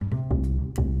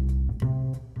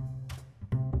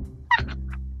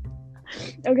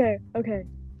Okay.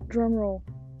 Drum roll,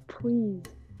 please.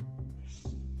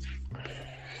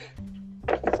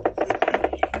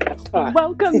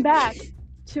 Welcome back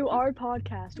to our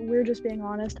podcast. We're just being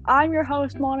honest. I'm your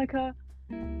host, Monica.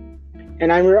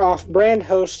 And I'm your off-brand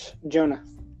host, Jonah.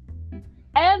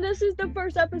 And this is the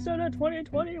first episode of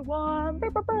 2021.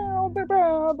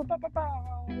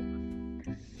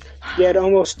 Yeah, it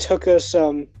almost took us,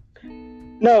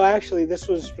 no, actually, this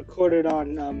was recorded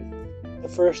on the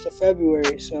 1st of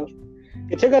February, so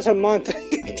it took us a month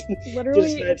Literally,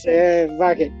 just to say, hey,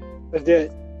 fuck it, let's do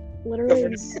it. literally,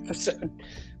 Episode.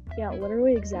 yeah,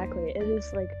 literally exactly. It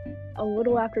is like a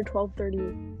little after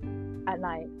 12:30 at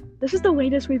night. This is the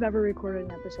latest we've ever recorded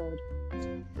an episode.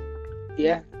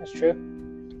 Yeah, that's true.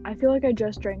 I feel like I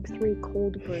just drank 3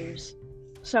 cold brews,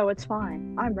 so it's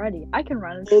fine. I'm ready. I can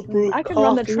run. I can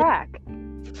run the track.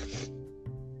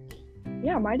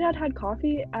 Yeah, my dad had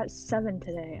coffee at 7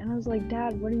 today, and I was like,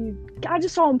 Dad, what are you... I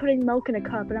just saw him putting milk in a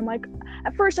cup, and I'm like...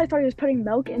 At first, I thought he was putting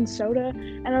milk in soda,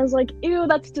 and I was like, ew,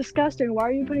 that's disgusting. Why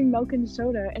are you putting milk in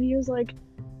soda? And he was like,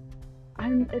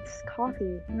 it's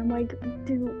coffee. And I'm like,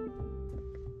 do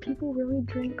people really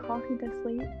drink coffee this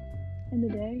late in the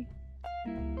day?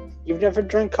 You've never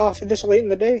drank coffee this late in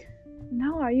the day?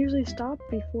 No, I usually stop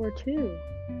before 2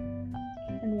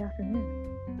 in the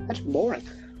afternoon. That's boring.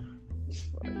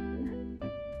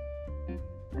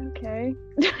 Okay.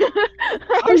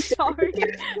 I'm sorry.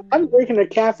 I'm drinking a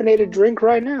caffeinated drink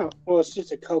right now. Well, it's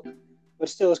just a Coke, but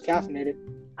still is caffeinated.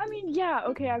 I mean, yeah,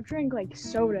 okay, I've drank like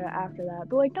soda after that,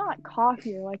 but like not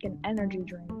coffee or like an energy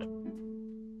drink.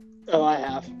 Oh, I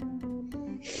have.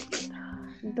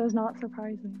 It does not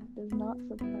surprise me. It does not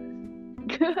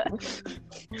surprise me.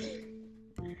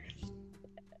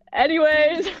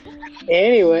 Anyways.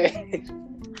 Anyway.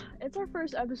 It's our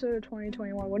first episode of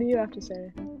 2021. What do you have to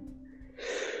say?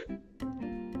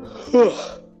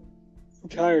 I'm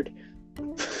tired.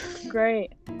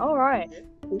 Great. All right.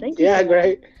 Thank you. Yeah,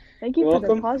 great. Thank you Welcome.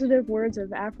 for the positive words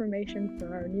of affirmation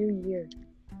for our new year.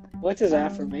 What does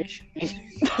affirmation mean?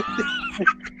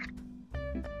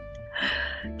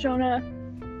 Jonah.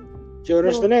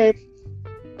 Jonah's the name.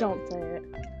 Don't say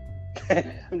it.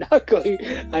 I'm not going.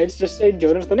 I just say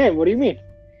Jonah's the name. What do you mean?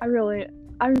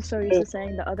 I'm so used to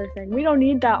saying the other thing. We don't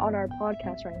need that on our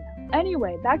podcast right now.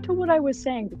 Anyway, back to what I was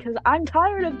saying, because I'm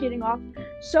tired of getting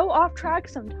so off track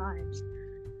sometimes.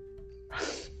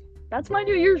 That's my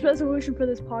New Year's resolution for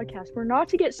this podcast. We're not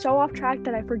to get so off track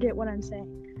that I forget what I'm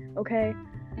saying. Okay?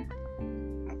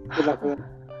 Good luck with it.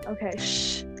 Okay,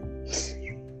 shh.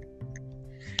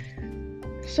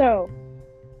 So,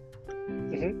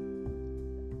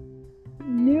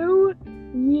 New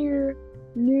year,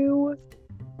 new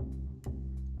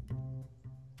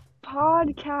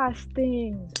podcast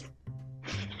things.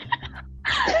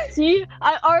 See,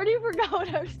 I already forgot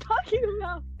what I was talking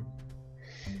about.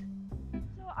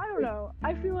 So, I don't know.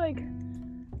 I feel like,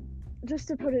 just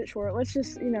to put it short, let's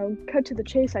just, cut to the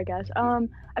chase, I guess.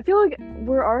 I feel like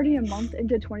we're already a month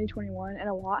into 2021, and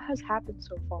a lot has happened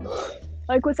so far.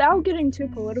 Like, without getting too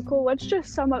political, let's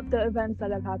just sum up the events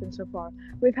that have happened so far.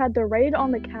 We've had the raid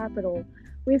on the Capitol.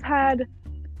 We've had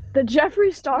the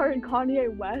Jeffree Star and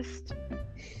Kanye West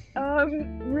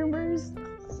rumors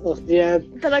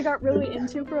that I got really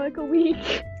into for like a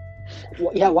week.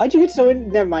 Yeah, why'd you get so in?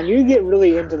 Never mind, you get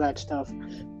really into that stuff.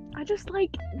 I just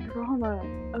like drama,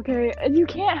 okay? And you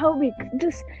can't help me.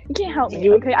 You can't help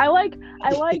me, okay? I like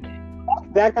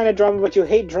that kind of drama, but you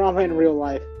hate drama in real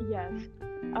life. Yes.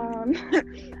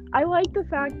 I like the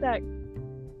fact that,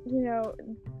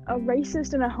 a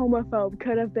racist and a homophobe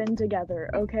could have been together,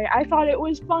 okay? I thought it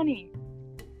was funny.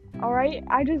 Alright?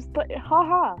 I just,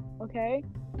 haha, okay?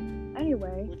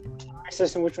 Anyway.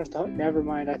 Racist and which one's the... Never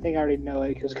mind, I think I already know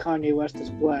it, because Kanye West is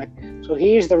black. So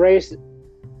he's the racist.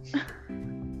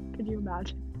 Could you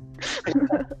imagine?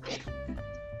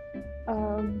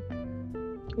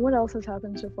 What else has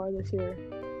happened so far this year?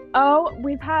 Oh,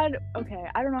 we've had... Okay,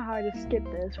 I don't know how I just skipped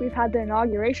this. We've had the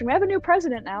inauguration. We have a new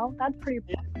president now. It's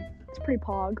pretty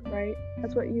pog, right?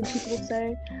 That's what you people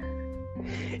say.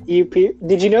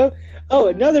 Did you know? Oh,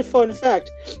 another fun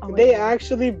fact. They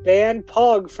actually banned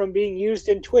Pog from being used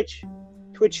in Twitch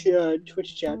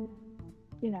chat.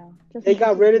 They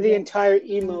got rid of the entire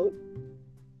emote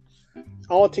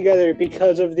altogether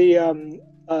because of the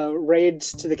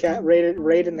raids to the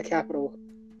raid in the Capitol.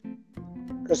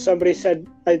 Because somebody said,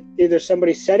 either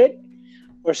somebody said it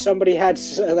or somebody had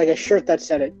like a shirt that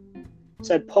said it. It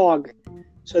said Pog.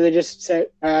 So they just said,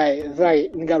 right,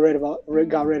 and got rid of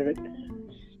it.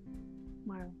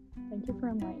 Wow. Thank you for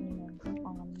enlightening us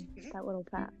on that little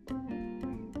fact.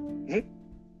 Mm-hmm.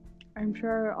 I'm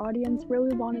sure our audience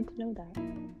really wanted to know that.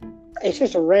 It's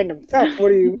just a random fact. What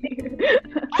do you mean?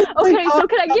 Okay, so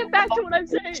can I get back to what I'm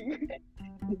saying?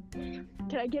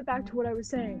 Can I get back to what I was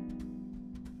saying?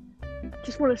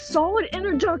 Just want a solid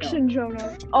introduction,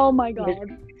 Jonah. Oh my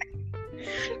god.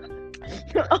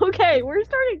 Okay, we're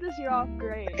starting this year off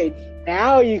great. Okay,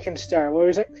 now you can start. What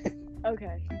was it?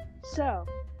 Okay, so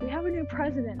we have a new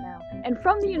president now. And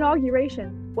from the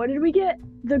inauguration, what did we get?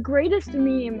 The greatest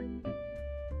meme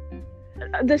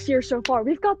this year so far.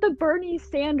 We've got the Bernie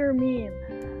Sanders meme.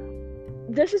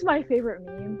 This is my favorite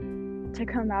meme to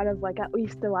come out of like at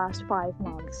least the last 5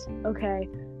 months. Okay.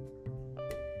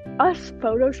 Us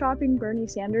photoshopping Bernie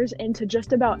Sanders into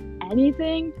just about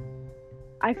anything,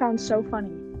 I found so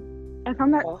funny. I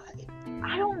found that. Why?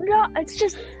 I don't know. It's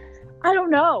just, I don't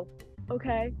know.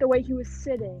 Okay, the way he was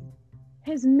sitting,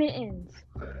 his mittens.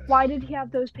 Why did he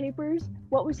have those papers?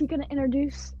 What was he going to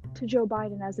introduce to Joe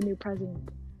Biden as the new president?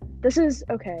 This is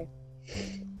okay.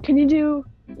 Can you do?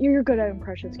 You're good at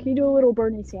impressions. Can you do a little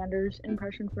Bernie Sanders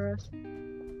impression for us?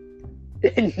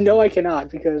 No, I cannot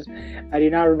because I do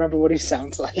not remember what he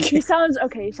sounds like. He sounds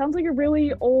okay. He sounds like a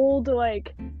really old,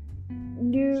 like a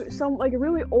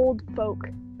really old folk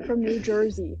from New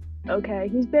Jersey. Okay,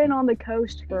 he's been on the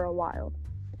coast for a while.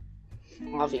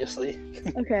 Obviously.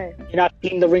 Okay. You're not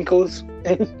seeing the wrinkles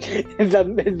and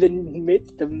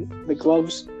the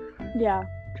gloves. Yeah,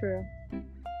 true.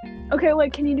 Okay,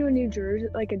 like, can you do a New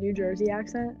Jersey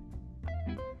accent?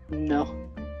 No.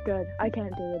 Good. I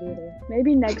can't do it either.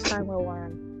 Maybe next time we'll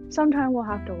learn. Sometime we'll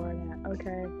have to learn it,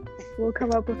 okay? We'll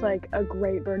come up with, like, a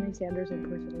great Bernie Sanders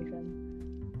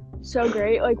impersonation. So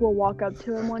great, like, we'll walk up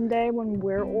to him one day when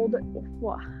we're old.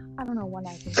 Well, I don't know when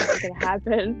I think that's gonna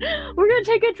happen. We're gonna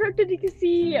take a trip to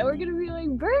DC, and we're gonna be like,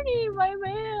 Bernie, my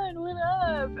man, what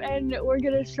up? And we're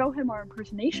gonna show him our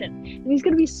impersonation. And he's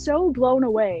gonna be so blown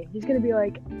away. He's gonna be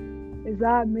like, is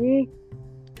that me?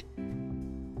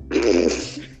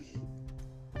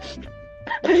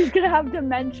 But he's gonna have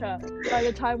dementia by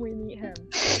the time we meet him.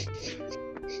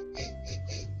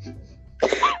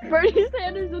 Bernie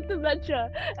Sanders with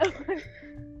dementia.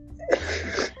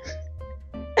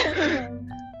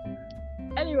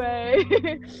 Anyway,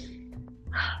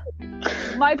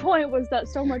 my point was that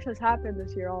so much has happened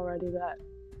this year already that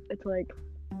it's like,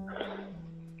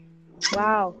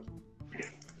 wow.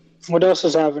 What else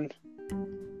has happened?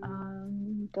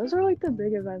 Those are like the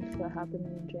big events that happened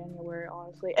in January,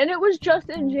 honestly. And it was just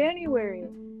in January.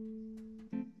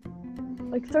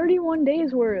 Like 31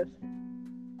 days worth.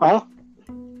 Huh?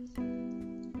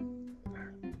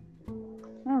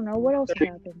 I don't know, what else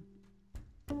happened?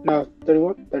 No,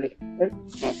 31? 30.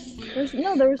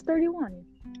 There was 31.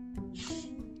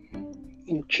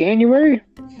 In January?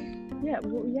 Yeah,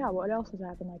 what else has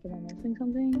happened? Like, am I missing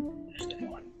something? There's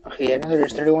 31. Okay, yeah, no,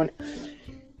 there's 31.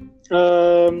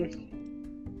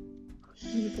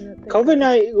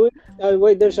 COVID-19,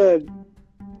 wait, there's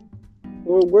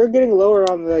we're getting lower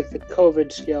on like the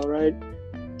COVID scale, right?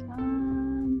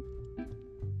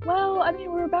 Well, I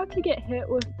mean, we're about to get hit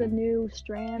with the new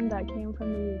strand that came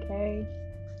from the UK.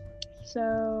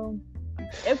 So,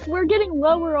 if we're getting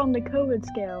lower on the COVID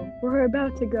scale, we're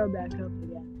about to go back up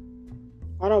again.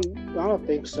 I don't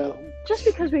think so. Just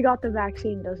because we got the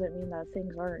vaccine doesn't mean that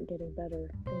things aren't getting better.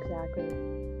 Exactly.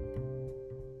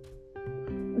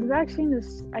 The vaccine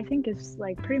I think is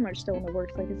like pretty much still in the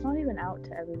works. Like, it's not even out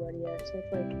to everybody yet. So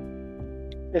it's like,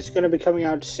 it's going to be coming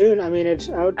out soon. I mean, it's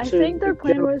out to... I think their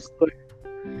plan was...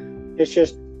 It's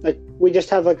just, like, we just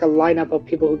have, like, a lineup of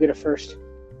people who get it first.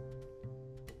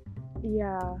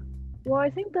 Yeah. Well, I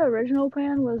think the original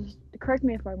plan was... Correct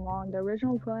me if I'm wrong. The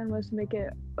original plan was to make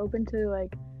it open to,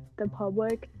 like, the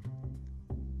public,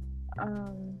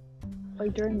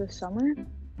 like, during the summer.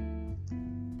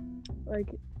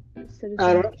 Like,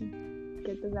 citizens can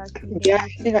get the vaccine. Yeah, I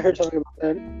think I heard something about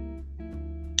that.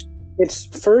 It's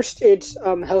first, it's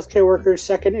healthcare workers.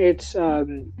 Second, it's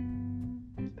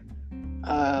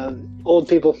old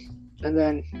people, and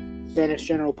then it's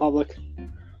general public.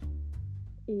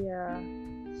 Yeah.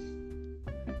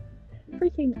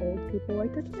 Freaking old people,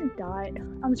 like, they're gonna die.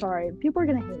 I'm sorry, people are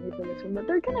gonna hate me for this one, but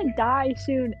they're gonna die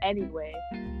soon anyway.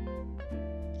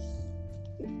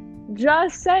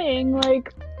 Just saying,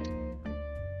 like,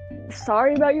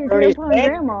 sorry about your grandpa and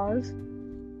grandmas.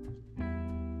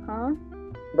 Huh?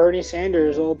 Bernie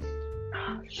Sanders old.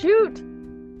 Shoot!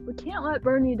 We can't let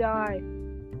Bernie die.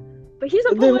 But he's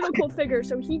a political figure,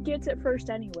 so he gets it first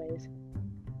anyways.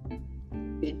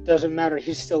 It doesn't matter,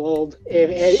 he's still old.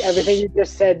 Everything you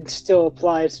just said still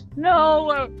applies.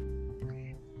 No!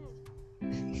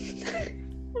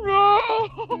 No!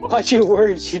 Watch your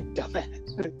words, you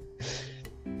dumbass.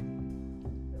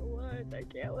 What? I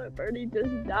can't let Bernie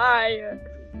just die.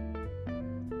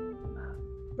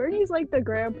 Bernie's like the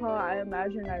grandpa I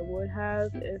imagine I would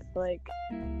have if, like,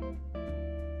 you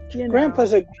know.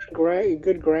 Grandpa's a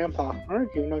good grandpa. I don't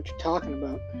even know what you're talking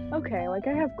about. Okay, like,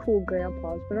 I have cool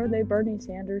grandpas, but are they Bernie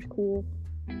Sanders cool?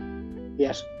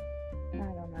 Yes, I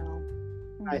don't know.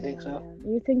 I think so. Man.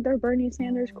 You think they're Bernie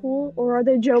Sanders cool, or are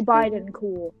they Joe Biden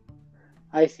cool?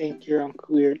 I think you're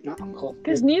uncle. You're not uncle.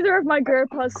 Because neither of my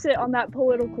grandpas sit on that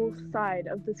political side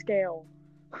of the scale.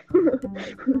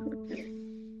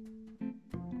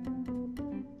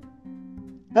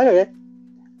 That's okay.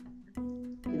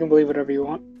 You can believe whatever you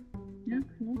want. Yeah.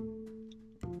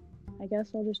 I guess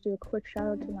I'll just do a quick shout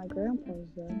out to my grandpas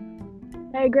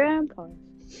then. Hey, grandpas,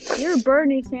 you're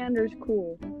Bernie Sanders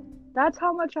cool. That's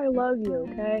how much I love you,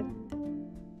 okay?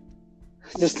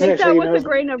 Just Take that with a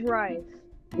grain of rice.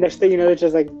 Next thing you know, it's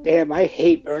just like, damn, I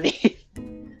hate Bernie.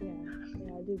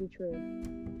 Yeah, I do be true.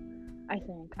 I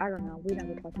think. I don't know. We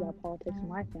never talked about politics in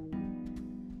my family.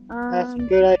 That's a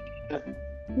good idea.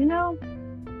 You know,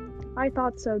 I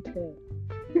thought so too.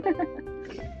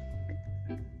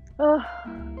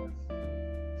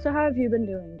 So how have you been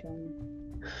doing, Johnny?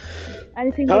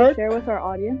 Anything to share with our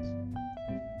audience?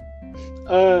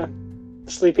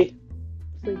 Sleepy.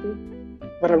 Sleepy.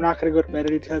 But I'm not gonna go to bed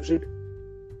anytime soon.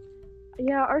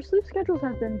 Yeah, our sleep schedules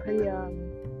have been pretty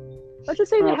let's just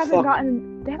say they haven't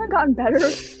gotten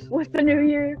better with the new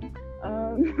year.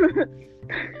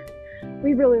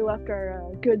 We really left our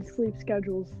good sleep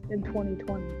schedules in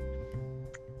 2020.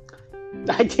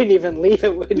 I didn't even leave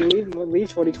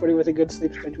 2020 with a good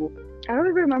sleep schedule. I don't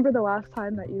even remember the last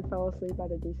time that you fell asleep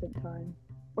at a decent time.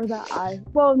 Or that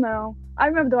no. I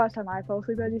remember the last time I fell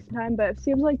asleep at a decent time, but it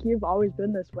seems like you've always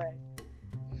been this way.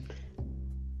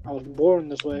 I was born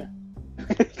this way.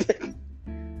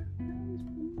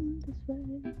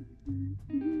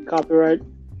 Copyright.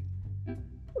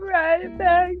 Right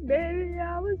back, baby,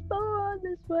 I was born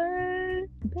this way.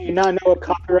 Do you not know what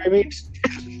copyright means?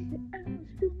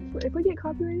 If we get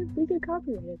copyrighted, we get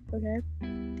copyrighted, okay?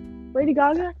 Lady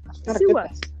Gaga, sue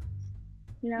us.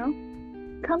 You know?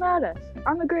 Come at us.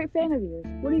 I'm a great fan of yours.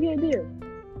 What are you gonna do?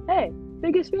 Hey,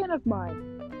 biggest fan of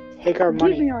mine. Take our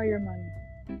money. Give me all your money.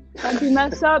 That'd be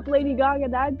messed up, Lady Gaga.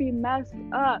 That'd be messed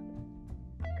up.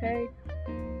 Okay?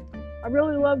 I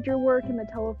really loved your work in the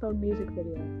telephone music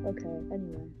video. Okay,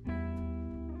 anyway.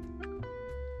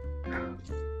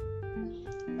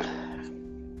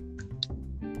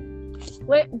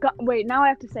 Wait, now I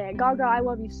have to say it. Gaga, I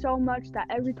love you so much that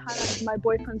every time I'm in my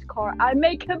boyfriend's car, I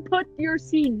make him put your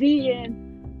CD in.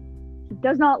 He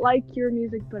does not like your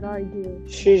music, but I do.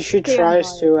 She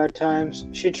tries to at times.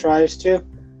 She tries to.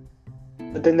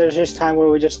 But then there's just time where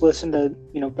we just listen to,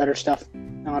 better stuff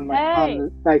through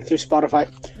Spotify.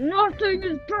 Nothing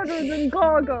is better than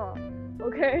Gaga.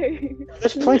 Okay.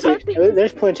 There's plenty.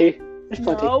 There's plenty.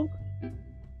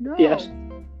 No. Yes.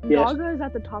 Gaga is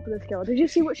at the top of the scale. Did you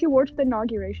see what she wore to the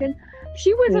inauguration?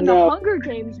 She was in the Hunger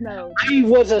Games mode. I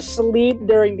was asleep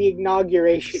during the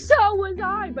inauguration. So was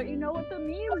I, but you know what the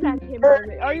memes that came out of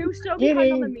it? Are you still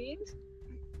behind on the memes?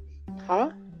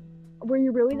 Huh? Were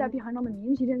you really that behind on the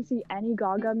memes? You didn't see any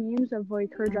Gaga memes of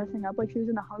like her dressing up like she was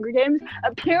in the Hunger Games,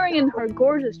 appearing in her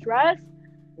gorgeous dress?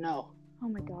 No. Oh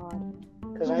my god.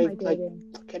 Because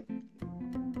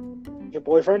your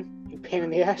boyfriend? You pain in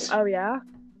the ass. Oh yeah?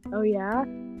 Oh yeah?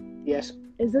 Yes.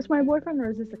 Is this my boyfriend or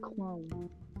is this a clone?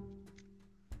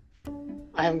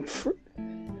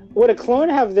 Would a clone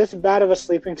have this bad of a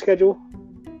sleeping schedule?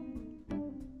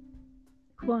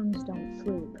 Clones don't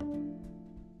sleep.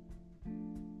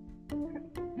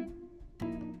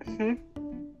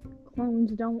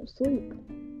 Clones don't sleep.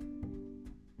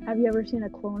 Have you ever seen a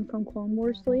clone from Clone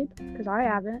Wars sleep? Because I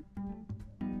haven't.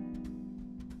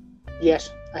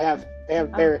 Yes, I have. They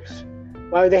have barracks.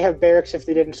 Why would they have barracks if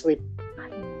they didn't sleep? I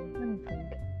don't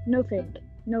think. No fake.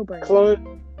 No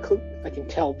burn. I can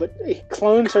tell, but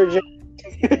clones are just...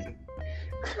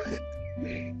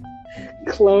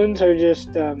 clones are just,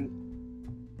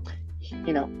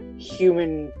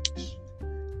 humans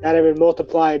that have been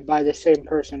multiplied by the same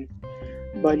person,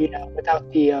 but,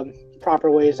 without the proper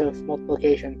ways of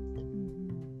multiplication.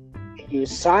 They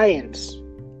use science.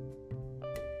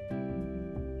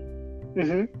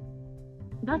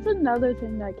 That's another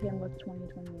thing that came with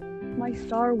 2021. My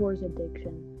Star Wars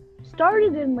addiction.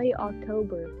 Started in late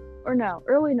October. Or no,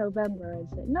 early November, I'd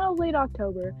say. No, late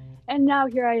October. And now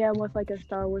here I am with like a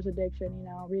Star Wars addiction,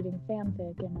 reading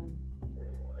fanfic and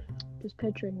just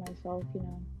picturing myself,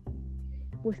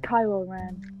 with Kylo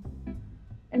Ren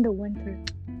in the winter,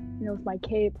 with my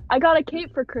cape. I got a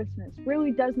cape for Christmas.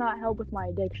 Really does not help with my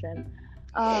addiction.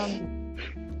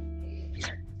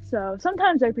 So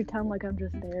sometimes I pretend like I'm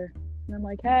just there. And I'm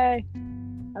like, hey,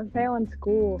 I'm failing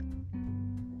school.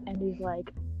 and he's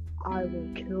like, I will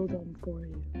kill them for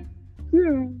you.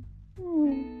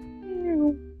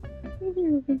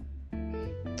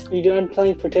 Are you done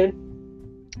playing pretend?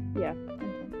 Yeah.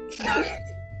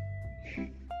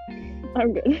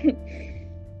 I'm good.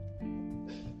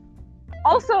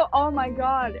 Also, oh my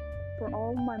god, for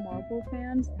all my Marvel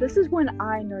fans, this is when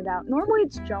I nerd out. Normally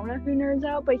it's Jonah who nerds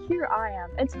out, but here I am.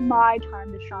 It's my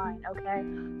time to shine, okay?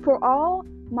 For all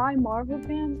my Marvel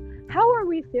fans, how are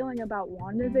we feeling about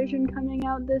WandaVision coming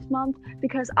out this month?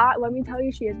 Because let me tell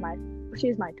you, she is my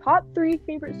top 3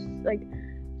 favorite, like,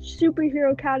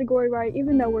 superhero category, right?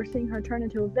 Even though we're seeing her turn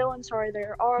into a villain. Sorry,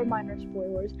 there are minor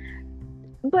spoilers.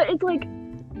 But it's like,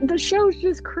 the show's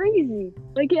just crazy.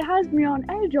 Like, it has me on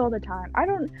edge all the time.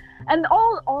 And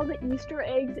all the Easter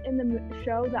eggs in the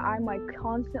show that I'm like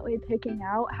constantly picking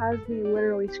out has me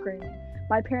literally screaming.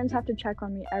 My parents have to check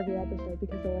on me every episode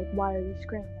because they're like, why are you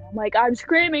screaming? I'm like, I'm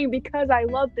screaming because I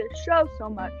love this show so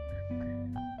much.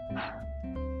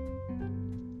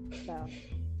 So,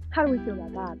 how do we feel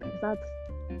about that? Because that's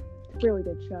a really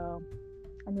good show.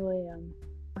 I'm really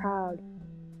proud.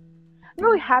 I'm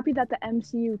really happy that the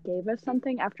MCU gave us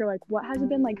something after, like, what has it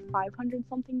been, like 500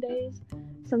 something days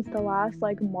since the last,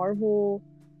 like, Marvel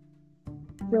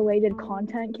related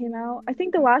content came out. I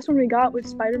think the last one we got was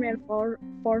Spider-Man Far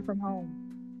From Home.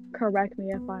 Correct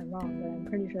me if I'm wrong, but I'm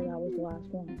pretty sure that was the last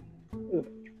one.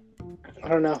 I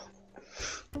don't know.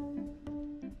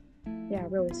 Yeah,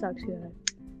 it really sucks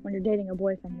when you're dating a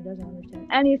boyfriend who doesn't understand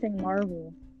anything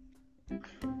Marvel.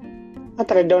 Not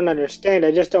that I don't understand,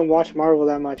 I just don't watch Marvel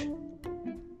that much.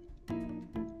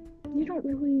 You don't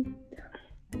really...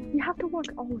 You have to watch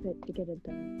all of it to get it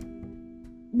done.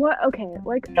 What? Okay,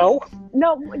 like... No,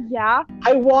 yeah.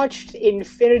 I watched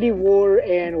Infinity War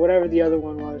and whatever the other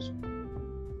one was.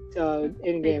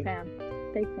 Endgame.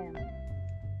 Fake fan.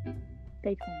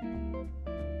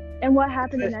 And what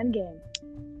happened in Endgame?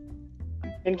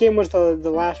 Endgame was the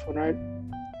last one, right?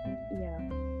 Yeah.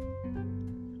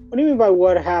 What do you mean by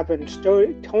what happened?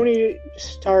 Tony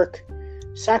Stark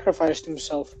sacrificed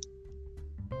himself.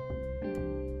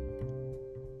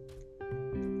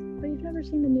 But you've never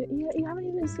seen the new... You haven't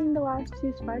even seen the last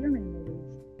 2 Spider-Man movies.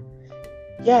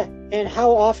 Yeah, and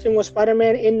how often was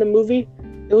Spider-Man in the movie?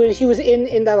 He was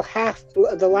in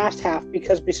the last half,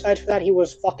 because besides for that, he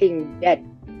was fucking dead.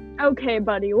 Okay,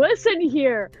 buddy, listen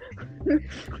here.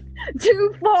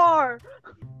 Too far.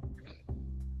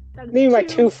 Me by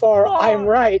too far, I'm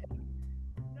right.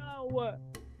 No.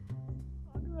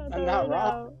 I'm not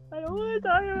wrong. I don't want to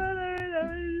talk about it right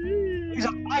now. He's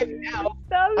alive now.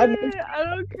 Stop it. I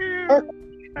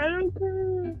don't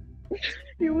care.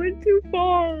 You went too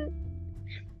far.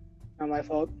 Not my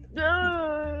fault.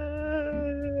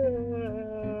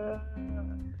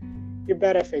 You're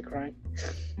bad at fake crying.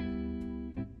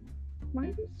 Why are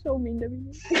you so mean to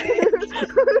me?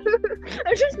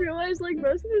 I just realized, like,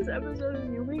 most of this episode is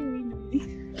you being mean to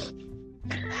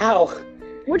me. How?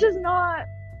 Which is not...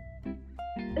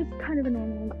 It's kind of a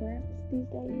normal occurrence these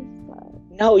days, but...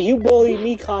 No, you bully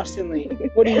me constantly.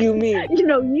 What do you mean?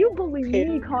 You bully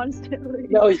me constantly.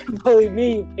 No, you bully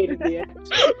me, you pain in the ass.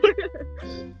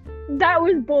 That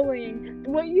was bullying.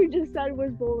 What you just said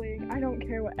was bullying. I don't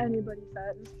care what anybody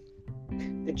says.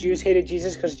 The Jews hated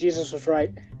Jesus because Jesus was right.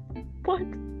 What?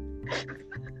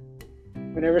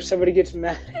 Whenever somebody gets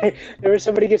mad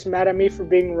at me for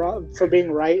being wrong, for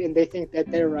being right, and they think that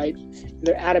they're right, and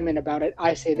they're adamant about it,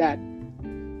 I say that.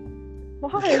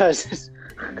 Why?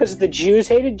 Because the Jews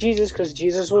hated Jesus because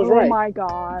Jesus was right. Oh my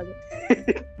god.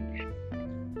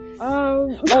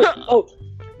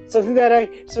 Something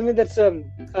that's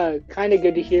kind of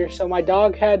good to hear. So my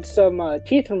dog had some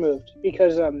teeth removed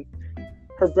because her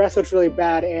breath was really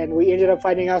bad, and we ended up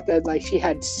finding out that, like, she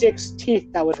had 6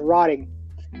 teeth that was rotting,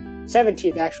 7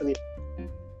 teeth actually,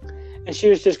 and she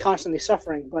was just constantly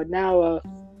suffering. But now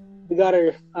we got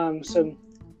her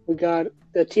we got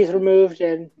the teeth removed,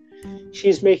 and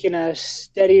she's making a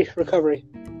steady recovery.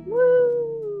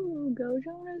 Woo! Go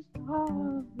Jonas!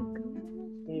 Oh, go.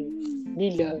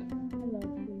 Lila. I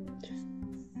love you.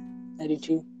 I do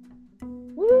too.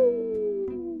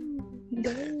 Woo!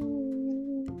 Go.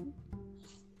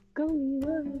 Go,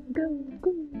 go.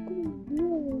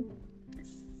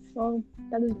 Well,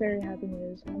 that is very happy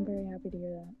news. I'm very happy to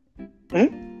hear that.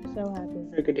 Mm-hmm. So happy.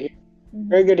 Very good to hear. Mm-hmm.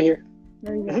 Very good to hear.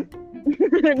 Very good.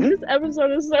 Mm-hmm. This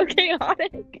episode is so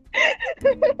chaotic.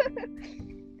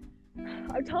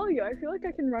 I'm telling you, I feel like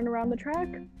I can run around the track,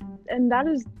 and that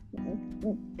is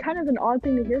kind of an odd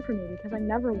thing to hear from me because I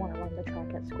never want to run the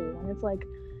track at school, and it's like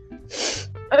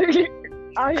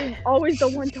I'm always the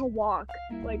one to walk,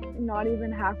 like not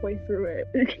even halfway through it.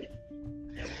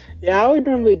 Yeah, I would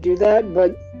normally do that,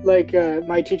 but like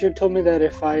my teacher told me that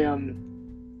if I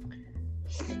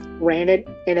ran it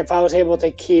and if I was able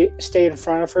to stay in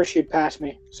front of her, she'd pass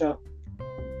me. So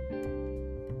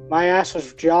my ass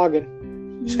was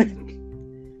jogging.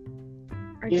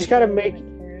 You just gotta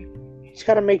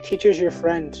make teachers your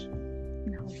friends.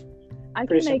 No, I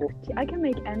Pretty can make simple. I can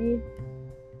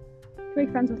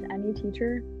make friends with any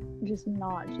teacher, just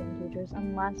not gym teachers,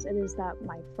 unless it is that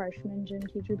my freshman gym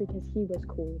teacher, because he was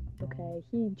cool. Okay,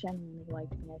 he genuinely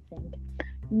liked me. I think.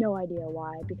 No idea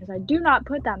why, because I do not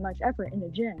put that much effort into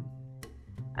gym.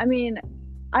 I mean,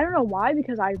 I don't know why,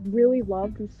 because I really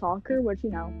loved soccer, which,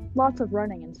 lots of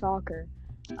running in soccer.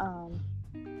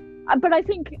 But I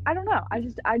think, I don't know,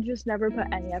 I just never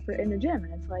put any effort into gym,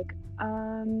 and it's like,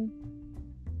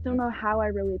 don't know how I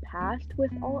really passed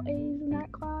with all A's in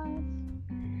that class.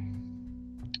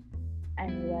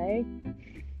 Anyway.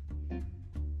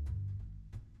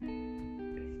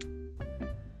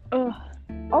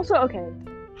 Also, okay,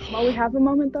 while we have a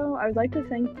moment though, I would like to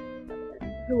thank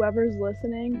whoever's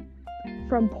listening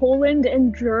from Poland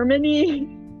and Germany.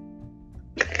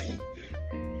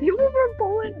 People from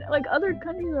Poland, like other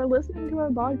countries, are listening to our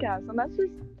podcast, and that's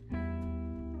just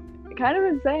kind of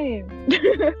insane.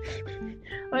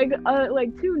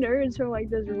 like two nerds from like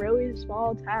this really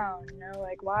small town,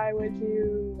 like why would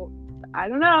you? I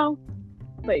don't know,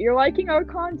 but you're liking our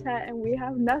content, and we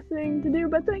have nothing to do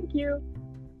but thank you.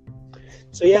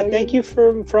 So yeah, thank you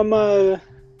from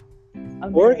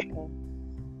America.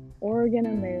 Oregon,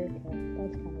 America.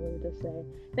 That's kind of weird to say.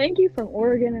 Thank you from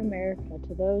Oregon, America,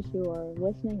 to those who are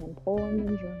listening in Poland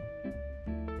and Germany.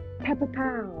 Peppa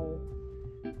Pow.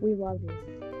 We love you.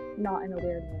 Not in a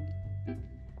weird way.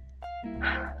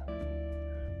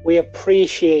 We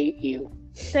appreciate you.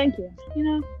 Thank you.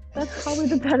 That's probably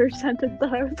the better sentence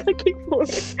that I was looking for.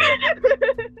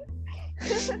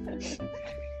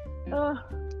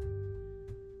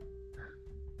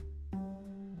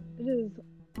 It is.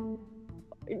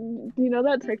 You know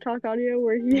that TikTok audio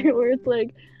where it's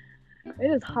like, it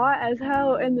is hot as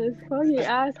hell in this fucking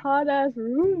hot ass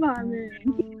room I'm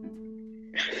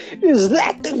in. Is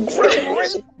that the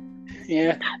Grim?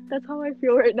 Yeah. That's how I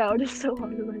feel right now. Just so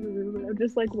hot in my room, and I'm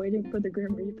just like waiting for the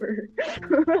Grim Reaper.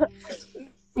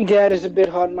 Yeah, it is a bit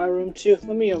hot in my room too.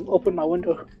 Let me open my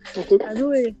window. I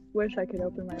really wish I could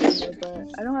open my window, but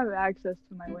I don't have access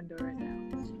to my window right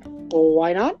now. Well,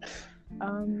 why not?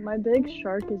 My big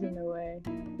shark is in the way.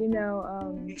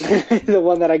 The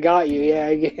one that I got you, yeah.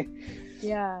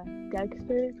 Yeah,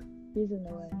 Dexter, he's in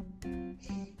the way.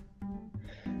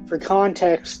 For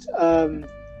context,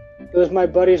 it was my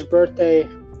buddy's birthday,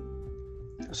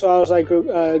 so I was like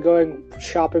going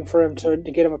shopping for him to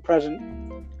get him a present.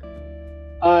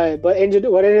 But what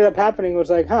ended up happening was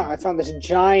like, I found this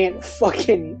giant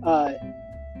fucking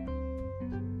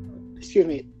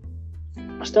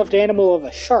stuffed animal of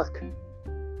a shark.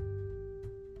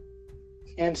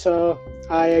 And so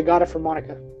I got it for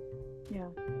Monica. Yeah,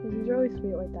 he's really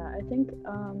sweet like that. I think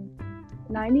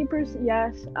 90%,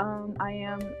 yes, I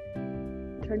am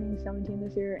turning 17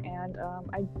 this year, and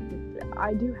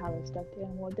I do have a stuffed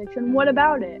animal addiction. What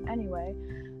about it? Anyway,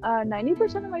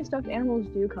 90% of my stuffed animals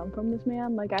do come from this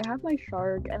man. Like, I have my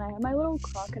shark, and I have my little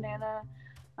crocodile.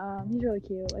 He's really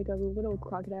cute, like a little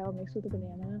crocodile mixed with a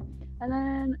banana. And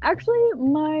then, actually,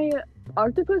 my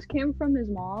octopus came from his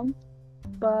mom,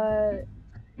 but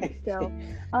still.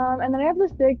 And then I have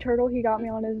this big turtle he got me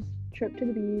on his trip to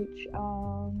the beach.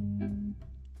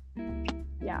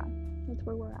 Yeah, that's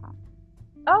where we're at.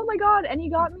 Oh my god, and he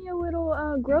got me a little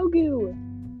Grogu.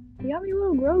 He got me a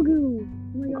little Grogu.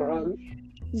 Oh my god.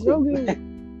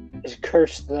 Grogu. It's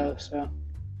cursed though, so.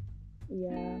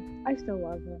 Yeah, I still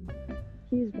love him.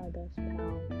 He's my best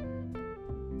pal.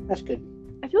 That's good.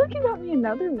 I feel like you got me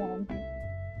another one.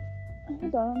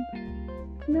 Hold on.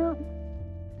 No,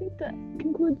 I think that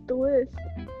concludes the list.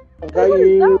 What Oh, about what is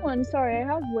you? that one? Sorry, I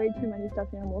have way too many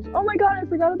stuffed animals. Oh my god, I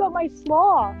forgot about my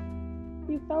sloth.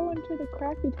 He fell into the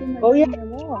crack between my bed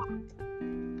and my wall.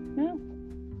 No?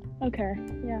 Okay,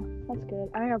 yeah, that's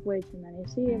good. I have way too many.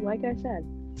 See, like I said,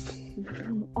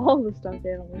 all the stuffed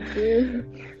animals, dude.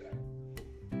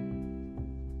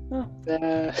 Oh.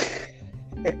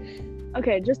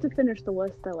 Okay, just to finish the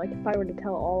list though, like if I were to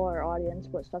tell all our audience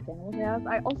what stuffed animals I have,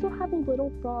 I also have a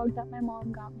little frog that my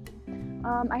mom got me.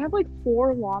 I have like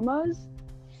 4 llamas.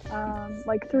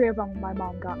 Like 3 of them my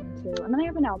mom got me too. And then I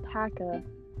have an alpaca.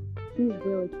 He's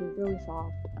really cute, really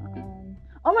soft.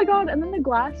 Oh my god, and then the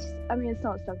glass, I mean it's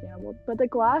not a stuffed animal, but the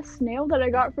glass snail that I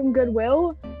got from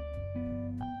Goodwill.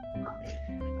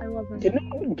 I love him.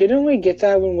 Didn't we get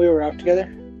that when we were out together?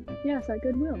 Yes, at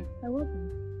Goodwill. I love him.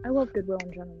 I love Goodwill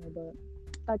in general, but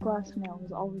that glass snail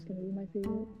is always going to be my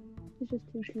favorite. He's just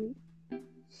too cute.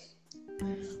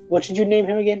 What did you name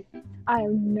him again? I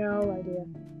have no idea.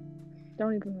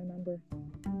 Don't even remember.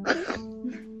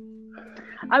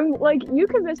 I'm like, you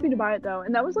convinced me to buy it though,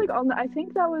 and that was like I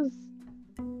think that was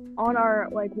on our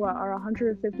like our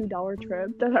 $150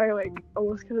 trip that I like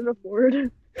almost couldn't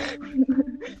afford.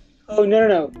 Oh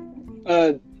no.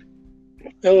 It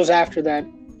was after that.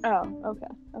 Oh, okay.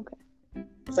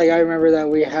 It's like I remember that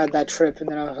we had that trip, and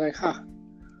then I was like, huh.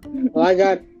 Well,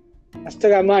 I still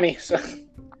got money, so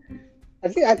I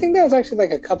think that was actually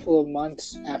like a couple of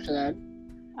months after that.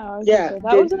 Oh, yeah,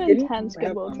 that was an intense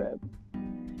Goodwill trip.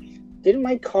 Didn't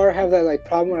my car have that like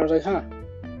problem where I was like, huh?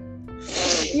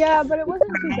 Yeah, but it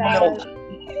wasn't too bad.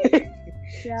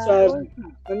 Yeah. So I was,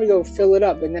 let me go fill it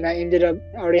up, and then I ended up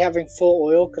already having full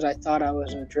oil because I thought I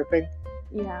was dripping.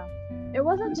 Yeah, it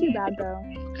wasn't too bad though.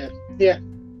 Yeah.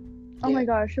 Oh my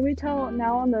gosh, should we tell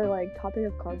now on the like topic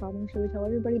of car problems? Should we tell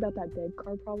everybody about that big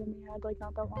car problem we had like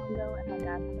not that long ago, and my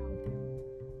dad had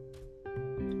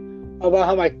out with About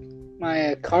how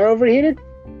my car overheated?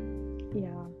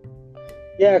 Yeah.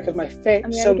 Yeah, because my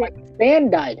fan. My fan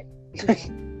died.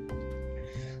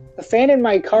 The fan in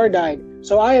my car died.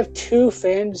 So I have two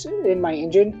fans in my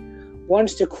engine.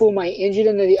 One's to cool my engine,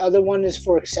 and then the other one is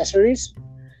for accessories.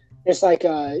 It's like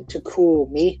to cool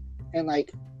me and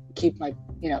like keep my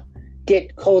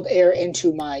get cold air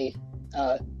into my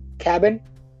cabin.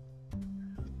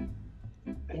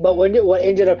 But what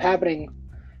ended up happening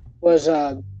was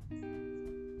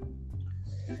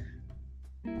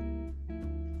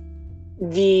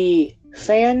the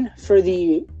fan for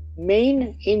the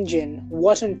main engine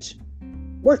wasn't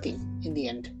working in the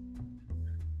end.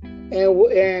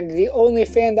 And the only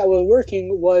fan that was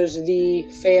working was the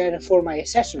fan for my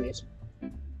accessories.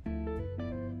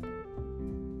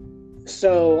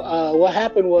 So what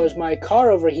happened was my car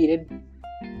overheated.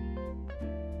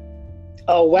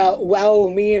 While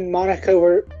me and Monica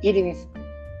were eating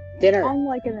dinner. On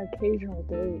like an occasional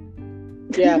date.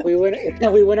 Yeah, we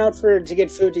went out to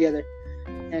get food together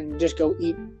and just go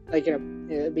eat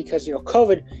because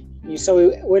COVID. So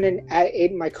we went and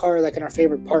ate in my car like in our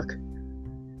favorite park.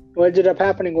 What ended up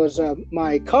happening was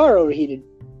my car overheated,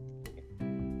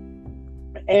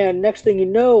 and next thing you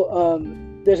know,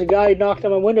 there's a guy knocked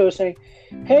on my window saying,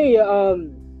 "Hey,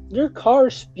 your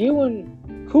car's spewing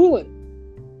coolant."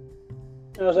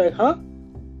 And I was like, "Huh?"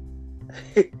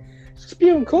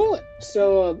 Spewing coolant.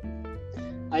 So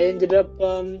I ended up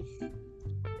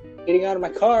getting out of my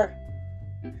car,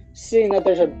 seeing that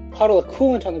there's a puddle of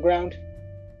coolant on the ground.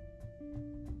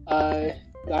 I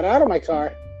got out of my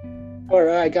car, or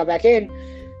I got back in,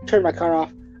 turned my car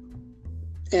off,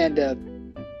 and I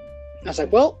was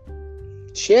like, well,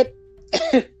 shit.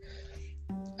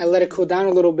 I let it cool down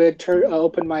a little bit,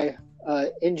 opened my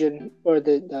engine, or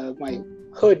my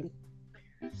hood,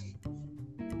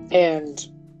 and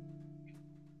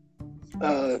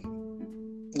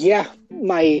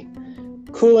my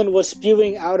coolant was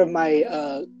spewing out of my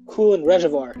coolant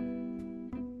reservoir.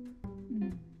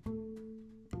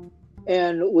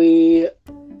 And we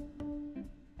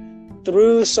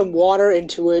threw some water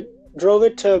into it, drove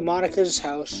it to Monica's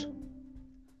house,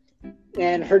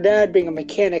 and her dad, being a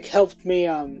mechanic, helped me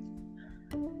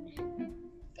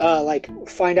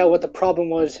find out what the problem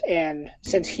was. And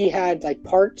since he had like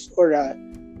parts or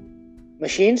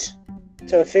machines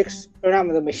to fix, or not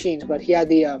the machines, but he had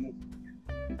the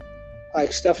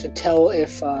stuff to tell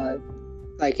if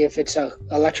it's a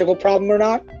electrical problem or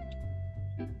not.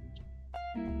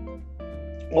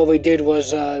 What we did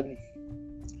was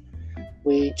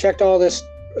we checked all this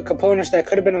components that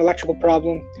could have been an electrical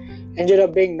problem. Ended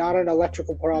up being not an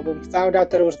electrical problem. Found out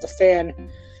that it was the fan.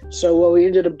 So what we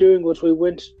ended up doing was we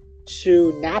went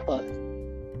to Napa.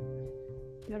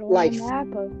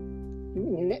 Napa.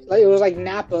 It was like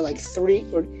Napa, like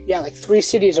 3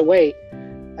 cities away,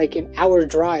 like an hour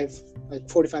drive, like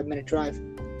 45-minute drive.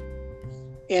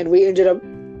 And we ended up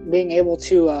being able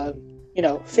to,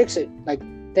 fix it like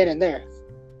then and there,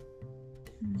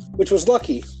 which was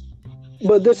lucky.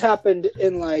 But this happened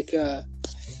in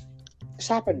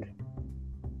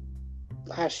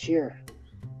last year.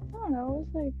 I don't know,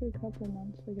 it was like a couple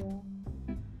months ago.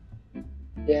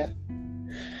 Yeah.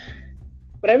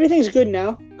 But everything's good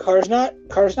now. Car's not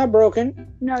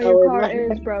broken. No, your car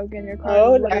is broken. Your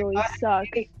car literally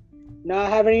sucks. Not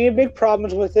having any big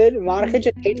problems with it. Monica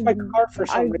just hates my car for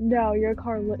some reason. No, your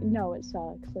car, no, it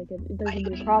sucks. Like, it doesn't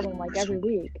be a problem like every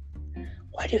week.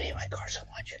 Why do you hate my car so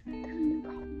much? It doesn't be a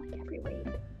problem like every week.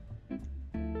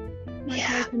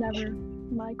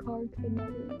 My car could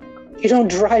never. You don't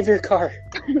drive your car.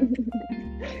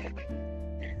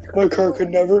 My car could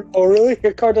never. Oh, really?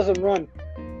 Your car doesn't run.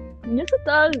 Yes, it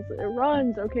does. It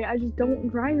runs. Okay, I just don't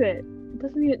drive it. It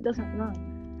doesn't mean it doesn't run.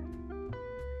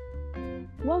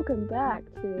 Welcome back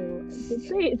to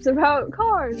debates about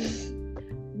cars.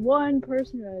 One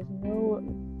person who has no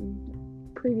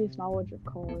previous knowledge of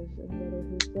cars, and the other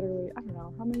who's literally, I don't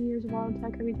know, how many years of auto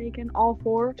tech have you taken? All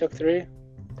 4? Took 3.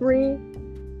 3?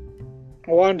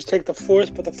 I wanted to take the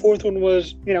 4th, but the 4th one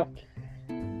was,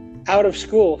 out of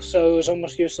school, so it was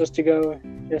almost useless to go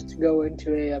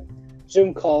into a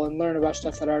Zoom call and learn about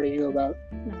stuff that I already knew about.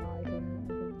 No, I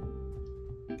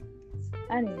didn't.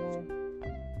 Anyway,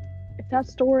 if that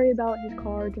story about his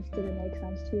car just didn't make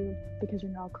sense to you because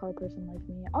you're not a car person like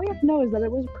me, all you have to know is that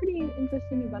it was a pretty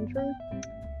interesting adventure.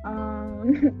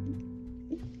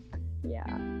 Yeah.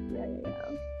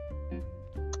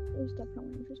 It was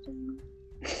definitely interesting.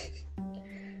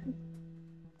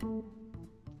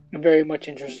 Very much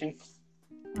interesting.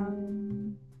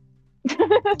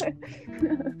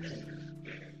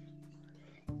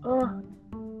 Oh,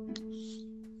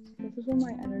 this is when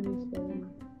my energy's low.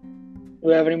 Do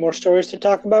we have any more stories to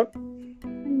talk about?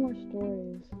 Any more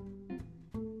stories?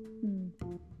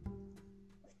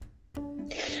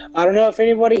 I don't know if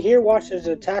anybody here watches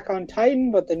Attack on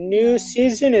Titan, but the new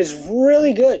season is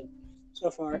really good so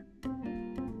far.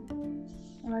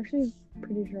 I'm actually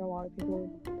pretty sure a lot of people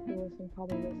who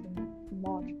probably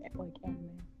watch like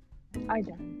anime. I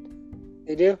don't.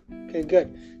 They do? Okay,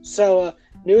 good. So,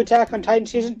 new Attack on Titan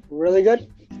season, really good.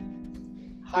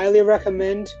 Highly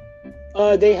recommend.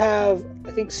 They have,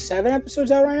 I think, 7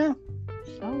 episodes out right now.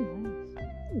 Oh,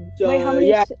 nice. Wait, how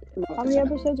many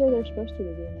episodes are there supposed to be, do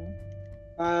you know?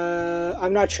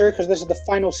 I'm not sure because this is the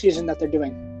final season that they're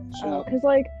doing. So, because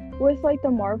with the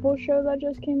Marvel show that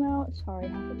just came out, sorry, I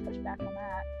have to touch back on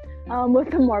that. With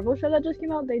the Marvel show that just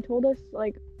came out, they told us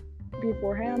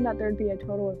beforehand that there'd be a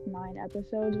total of 9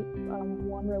 episodes,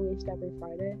 one released every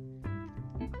Friday.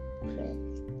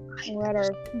 So we're at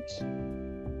our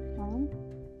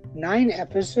 9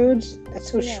 episodes? That's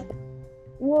so short.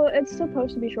 Well, it's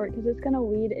supposed to be short because it's gonna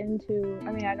lead into.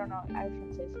 I mean, I don't know. I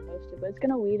shouldn't say supposed to, but it's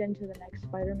gonna lead into the next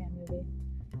Spider-Man movie.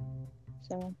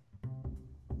 So.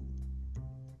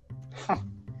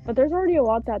 But there's already a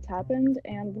lot that's happened,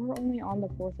 and we're only on the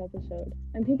 4th episode.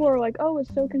 And people are like, "Oh,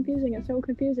 it's so confusing. It's so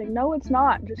confusing." No, it's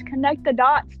not. Just connect the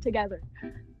dots together.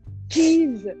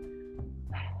 Jeez.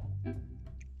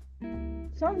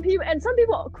 Some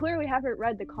people clearly haven't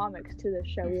read the comics to this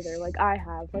show either. Like I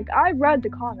have. I've read the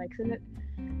comics, and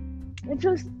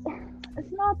it's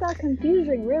not that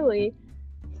confusing, really.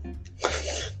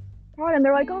 God, and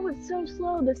they're like, "Oh, it's so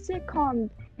slow. The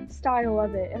sitcom style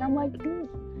of it," and I'm like.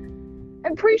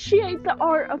 Appreciate the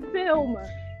art of film.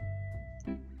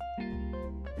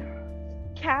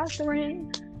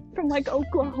 Catherine from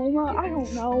Oklahoma. I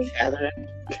don't know. Catherine.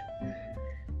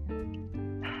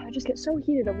 I just get so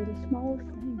heated over the smallest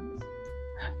things.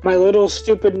 My little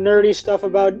stupid nerdy stuff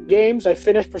about games. I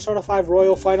finished Persona 5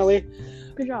 Royal finally.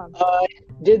 Good job.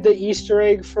 Did the Easter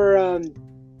egg for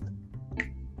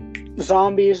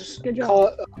zombies. Good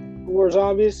job. War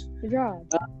zombies. Good job.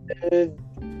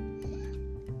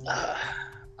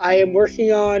 I am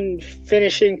working on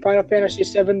finishing Final Fantasy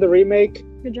VII, the remake.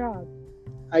 Good job.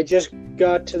 I just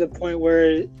got to the point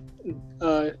where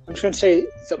I'm just going to say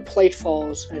the plate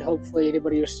falls, and hopefully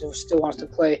anybody who still wants to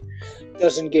play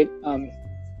doesn't get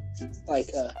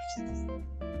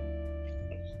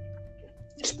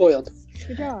spoiled.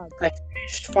 Good job. I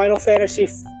finished Final Fantasy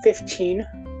 15.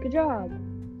 Good job.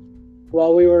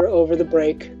 While we were over the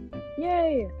break.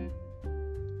 Yay.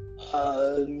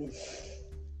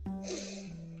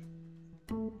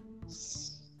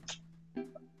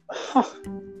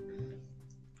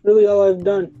 Really all I've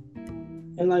done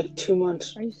in 2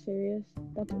 months. Are you serious?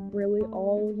 That's really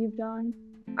all you've done?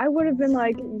 I would have been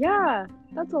like, yeah,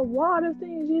 that's a lot of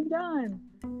things you've done.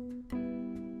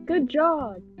 Good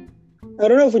job. I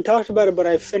don't know if we talked about it, but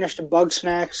I finished Bug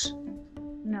Snacks.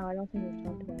 No, I don't think we've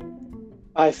talked about it.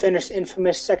 I finished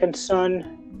Infamous Second Son.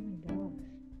 Oh my gosh.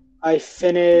 I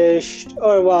finished...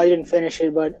 Oh, well, I didn't finish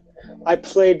it, but I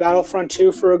played Battlefront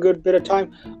 2 for a good bit of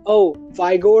time. Oh,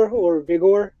 Vigor, or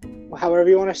Vigor, however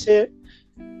you want to say it.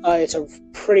 It's a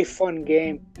pretty fun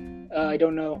game. I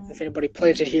don't know if anybody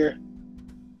plays it here.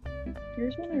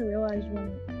 Here's when I realized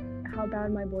how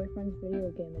bad my boyfriend's video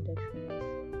game addiction is.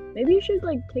 Maybe you should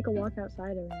take a walk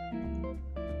outside around.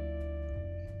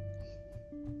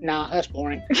 Nah, that's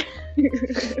boring.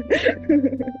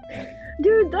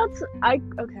 Dude, okay.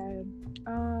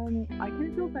 I kind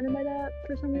of feel offended by that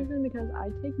for some reason because I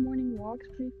take morning walks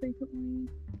pretty frequently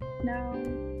now.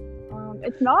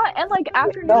 It's not, and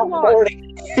afternoon walks.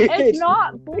 It's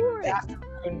not boring.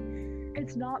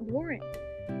 It's not boring.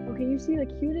 Okay, you see the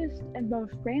cutest and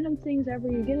most random things ever.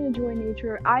 You get to enjoy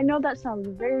nature. I know that sounds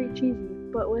very cheesy,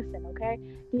 but listen, okay?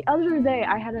 The other day,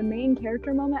 I had a main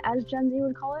character moment, as Gen Z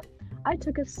would call it. I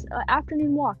took a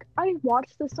afternoon walk. I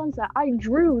watched the sunset. I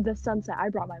drew the sunset. I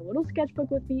brought my little sketchbook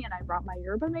with me, and I brought my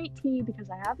yerba mate tea because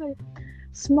I have a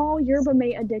small yerba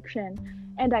mate addiction.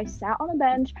 And I sat on a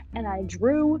bench, and I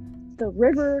drew the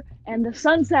river and the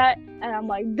sunset, and I'm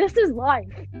like, this is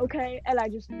life, okay? And I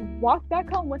just walked back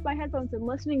home with my headphones and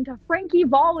listening to Frankie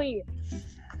Valli.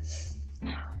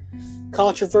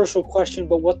 Controversial question,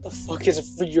 but what the fuck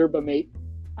is a yerba mate?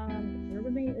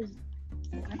 Yerba mate is,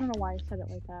 I don't know why I said it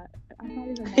like that. I'm not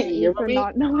even mad Hey, at you yerba for mate?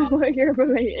 not knowing what yerba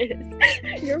mate is.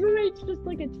 Yerba mate's just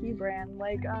like a tea brand,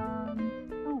 like I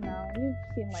don't know. You've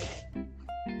seen like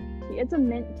tea. It's a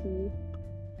mint tea.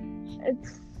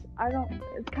 It's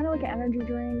kind of like an energy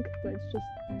drink, but it's just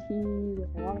tea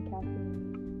with a lot of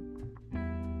caffeine.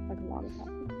 Like a lot of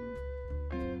caffeine.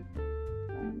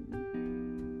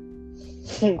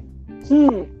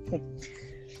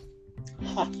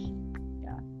 Huh.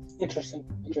 Yeah. Interesting.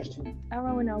 I don't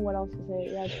really know what else to say.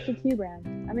 Yeah, it's just a tea brand.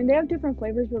 I mean, they have different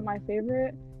flavors, but my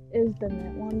favorite is the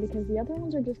mint one because the other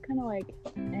ones are just kind of like,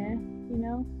 you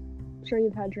know? I'm sure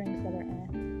you've had drinks that are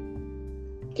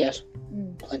Yes.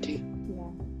 Plenty.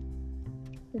 Yeah.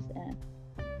 Just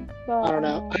But, I don't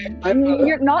know.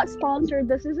 You're not sponsored.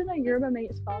 This isn't a Yerba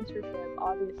Mate sponsorship,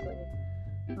 obviously.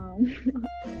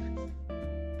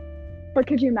 But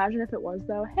could you imagine if it was,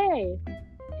 though? Hey,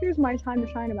 here's my time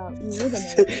to shine about Yerba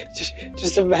Mate.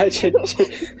 just imagine.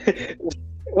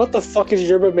 What the fuck is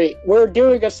yerba mate? We're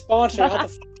doing a sponsor. How the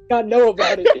fuck do you not know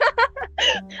about it?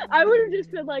 I would have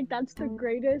just been like, that's the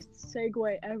greatest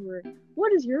segue ever.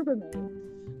 What is Yerba Mate?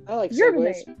 I like Yerba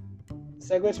segways. Mate.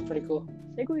 Segways are pretty cool.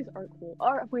 Segways are cool.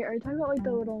 Wait, are you talking about like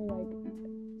the little like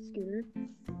scooter?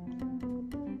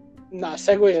 Nah,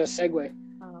 Segway is a Segway.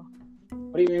 Oh.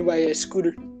 What do you mean by a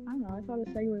scooter? I don't know. I thought a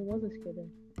Segway was a scooter.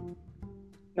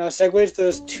 No, Segway is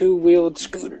those two-wheeled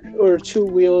scooter or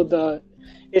two-wheeled.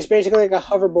 It's basically like a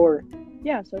hoverboard,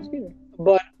 Yeah, so a scooter.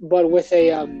 but with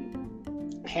a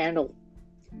handle.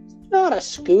 Not a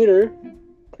scooter.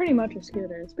 Pretty much a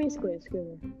scooter. It's basically a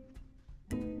scooter.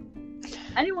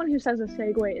 Anyone who says a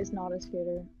Segway is not a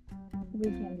scooter, we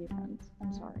can't be friends.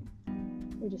 I'm sorry.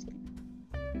 We just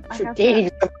can't. You're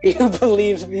dating somebody who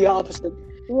believes the opposite.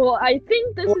 Well, I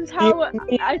think this is how. What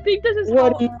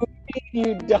do you mean,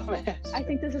 you dumbass? I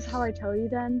think this is how I tell you.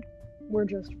 Then we're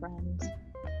just friends.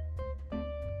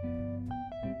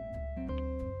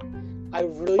 I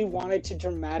really wanted to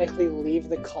dramatically leave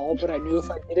the call, but I knew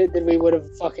if I did it, then we would have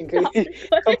fucking completely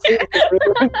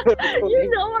ruined the You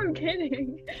know I'm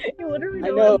kidding. You literally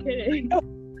know, know. I'm kidding. I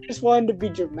just wanted to be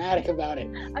dramatic about it.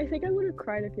 I think I would have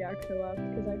cried if you actually left,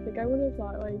 because I think I would have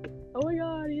thought like, oh my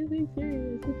god, he's being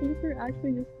serious. He thinks we're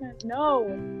actually just friends. No,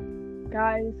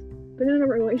 guys, been in a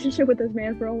relationship with this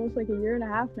man for almost like a year and a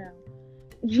half now.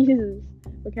 Jesus.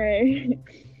 Okay.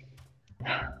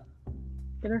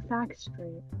 Get our facts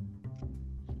straight.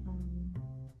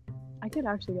 I could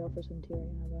actually go for some tea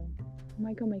right now, though. I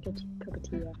might go make a cup of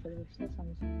tea after this. That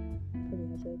sounds pretty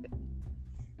epic.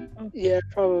 Oh. Yeah,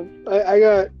 probably.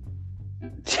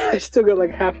 I still got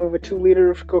like half of a 2-liter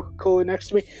of Coca-Cola next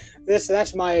to me.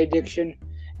 That's my addiction.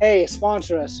 Hey,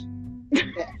 sponsor us. You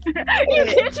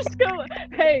can't just go,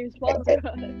 hey, sponsor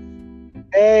us.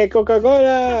 Hey,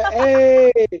 Coca-Cola!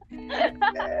 Hey!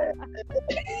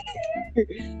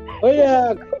 Oh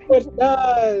yeah, Coca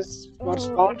does. Want to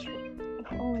sponsor?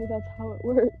 If only that's how it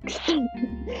works.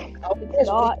 It's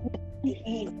not.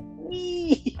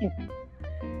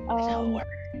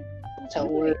 That's how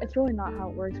it works. It's really not how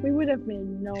it works. We would have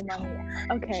made no money.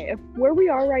 Okay, if where we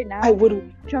are right now, I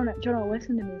would. Jonah,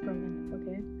 listen to me for a minute,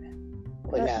 okay?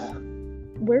 Well, yeah.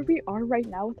 Where we are right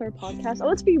now with our podcast,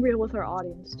 let's be real with our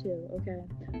audience too, okay?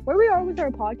 Where we are with our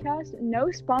podcast,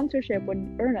 no sponsorship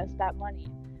would earn us that money,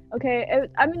 okay?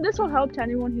 I mean, this will help to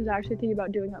anyone who's actually thinking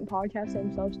about doing a podcast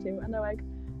themselves too, and they're like,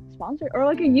 sponsor, or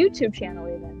like a YouTube channel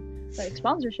even, like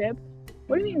sponsorship.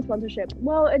 What do you mean sponsorship?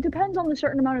 Well, it depends on the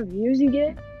certain amount of views you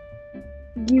get.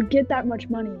 You get that much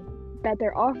money that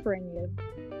they're offering you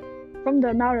from the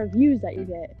amount of views that you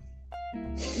get.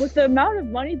 With the amount of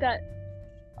money that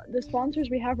the sponsors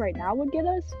we have right now would get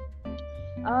us,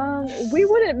 we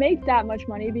wouldn't make that much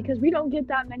money because we don't get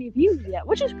that many views yet,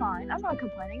 which is fine. I'm not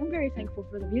complaining. I'm very thankful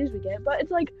for the views we get, but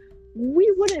it's like we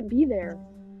wouldn't be there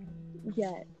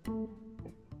yet.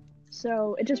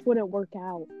 So it just wouldn't work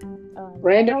out.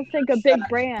 I don't think a big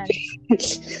brand,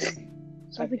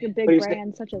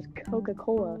 such as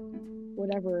Coca-Cola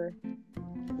would ever,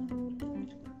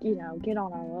 get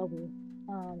on our level.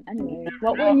 Anyway,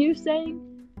 what were you saying?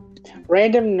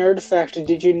 Random nerd fact: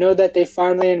 did you know that they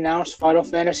finally announced Final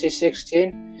Fantasy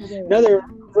 16? Another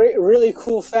really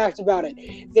cool fact about it: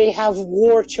 they have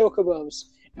war chocobos.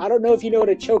 I don't know if you know what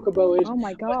a chocobo is. Oh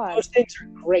my god! Those things are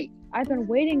great. I've been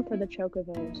waiting for the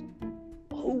chocobos.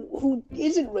 Who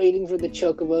isn't waiting for the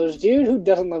chocobos, dude? Who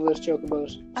doesn't love those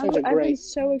chocobos? Things are I've great. been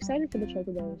so excited for the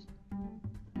chocobos.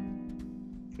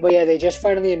 But yeah, they just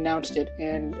finally announced it,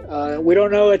 and we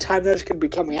don't know what time this could be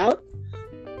coming out,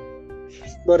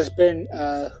 but it's been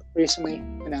recently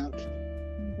announced.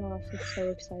 Oh my gosh, it's so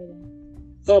exciting.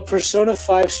 Persona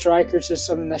 5 Strikers is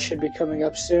something that should be coming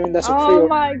up soon. That's a Oh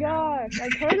my gosh,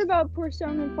 I've heard about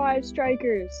Persona 5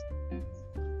 Strikers.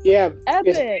 Yeah.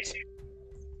 Epic.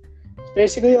 It's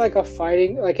basically like a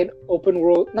fighting, like an open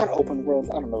world, not open world,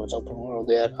 I don't know if it's open world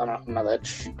yet, I'm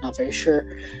not very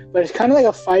sure, but it's kind of like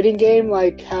a fighting game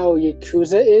like how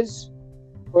Yakuza is,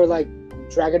 or like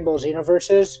Dragon Ball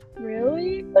Xenoverse is.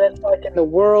 Really? But it's like in the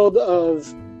world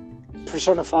of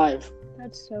Persona 5.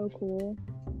 That's so cool.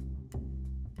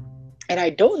 And I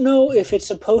don't know if it's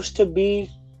supposed to be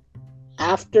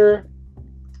after,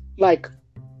 like,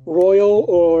 Royal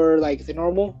or, like, the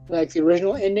normal, like, the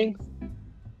original ending.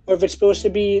 Or if it's supposed to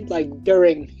be, like,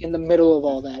 during, in the middle of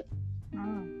all that.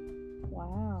 Oh,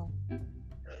 wow.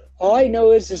 All I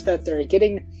know is that they're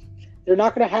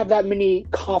not going to have that many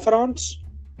confidants.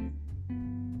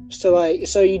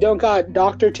 So you don't got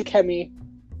Dr. Takemi.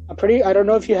 I don't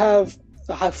know if you have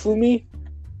the Hifumi,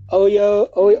 Oya,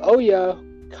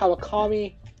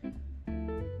 Kawakami.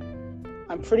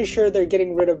 I'm pretty sure they're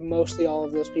getting rid of mostly all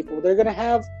of those people. They're going to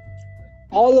have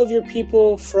all of your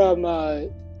people from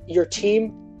your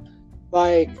team.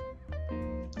 Like,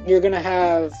 you're going to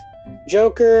have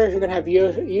Joker, you're going to have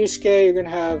Yusuke, you're going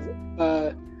to have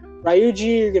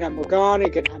Ryuji, you're going to have Morgana,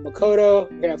 you're going to have Makoto,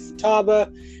 you're going to have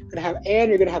Futaba, you're going to have Anne,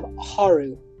 you're going to have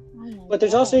Haru. But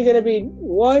there's also going to be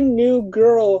one new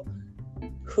girl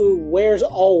who wears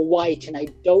all white, and I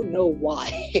don't know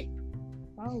why.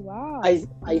 Oh, wow.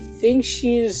 I think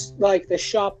she's like the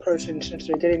shop person since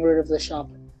they're getting rid of the shop.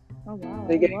 Oh, wow.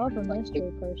 I love a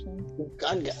mystery person.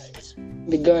 Gun guys.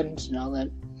 The guns and all that.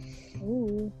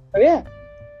 Ooh. Oh, yeah.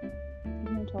 I'm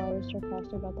going to tell I was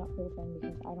sarcastic about that whole thing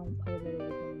because I don't play video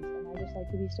games, and I just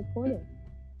like to be supportive.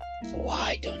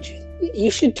 Why don't you?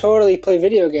 You should totally play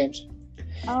video games.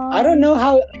 I don't know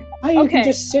how you can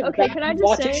just sit back and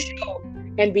watch a show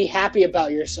and be happy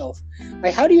about yourself.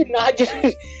 Like, how do you not just...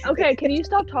 Okay, can you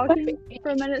stop talking for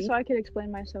a minute so I can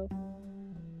explain myself?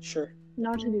 Sure.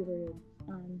 Not to be rude.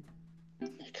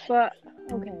 But,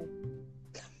 okay.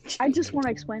 I just want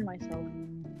to explain myself.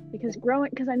 Because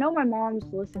I know my mom's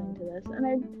listening to this, and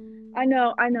I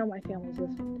know my family's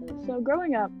listening to this. So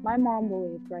growing up, my mom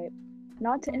believed, right,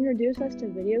 not to introduce us to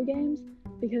video games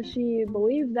because she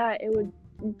believed that it would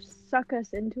suck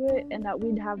us into it and that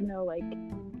we'd have no, like,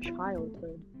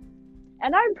 childhood.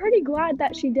 And I'm pretty glad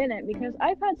that she didn't because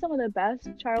I've had some of the best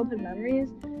childhood memories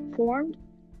formed,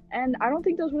 and I don't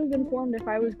think those would have been formed if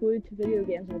I was glued to video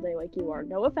games all day like you are.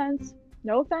 No offense.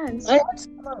 I have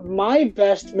some of my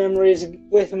best memories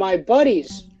with my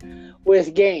buddies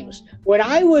with games. When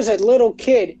I was a little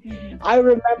kid, I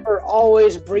remember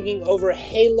always bringing over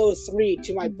Halo 3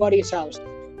 to my buddy's house.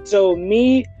 So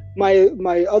me,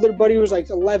 my other buddy was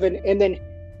like 11, and then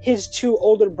his two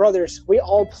older brothers, we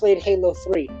all played Halo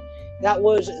 3. That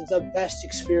was the best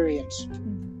experience.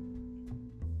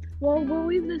 Well, we'll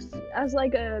leave this as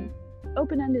like a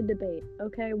open-ended debate,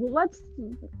 okay? Well,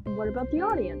 what about the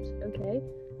audience, okay?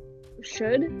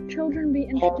 Should children be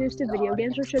introduced to video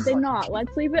games or should they not?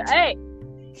 Let's leave it, hey!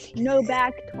 No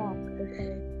back talk,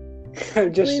 okay?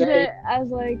 I'm just leave saying. it as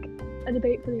like a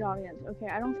debate for the audience, okay?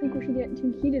 I don't think we should get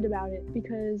too heated about it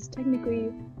because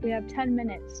technically we have 10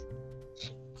 minutes,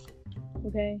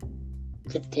 okay?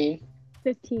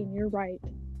 15, you're right.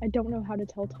 I don't know how to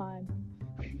tell time.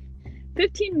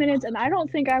 15 minutes, and I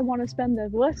don't think I want to spend the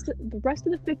rest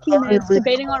of the 15 minutes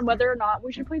debating on whether or not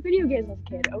we should play video games as a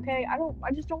kid, okay?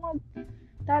 I just don't want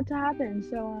that to happen,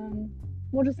 so,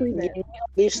 we'll just leave it.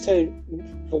 At least to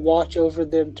watch over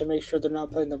them to make sure they're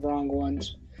not playing the wrong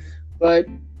ones. But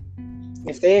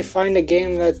if they find a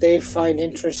game that they find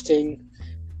interesting,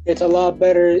 it's a lot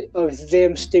better of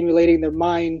them stimulating their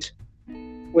mind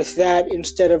with that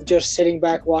instead of just sitting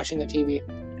back watching the TV.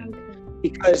 Okay.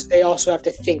 Because they also have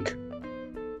to think.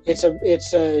 It's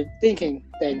a thinking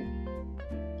thing.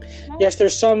 Yes,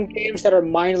 there's some games that are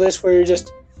mindless where you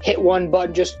just hit one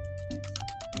button,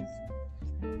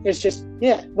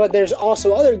 but there's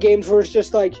also other games where it's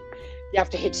just like you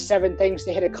have to hit 7 things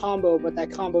to hit a combo, but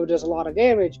that combo does a lot of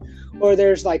damage. Or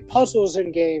there's like puzzles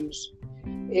in games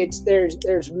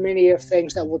there's many of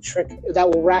things that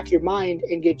will rack your mind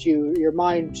and get your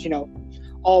mind,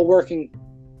 all working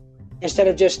instead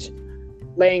of just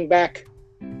laying back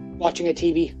watching a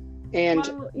TV and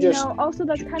also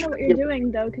that's kind of what you're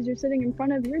doing though, because you're sitting in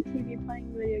front of your TV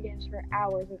playing video games for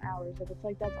hours and hours, and it's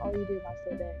like that's all you do most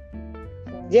of the day.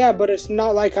 So. Yeah, but it's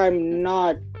not like I'm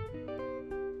not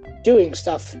doing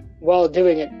stuff while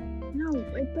doing it. No,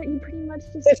 but you pretty much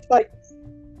just. It's like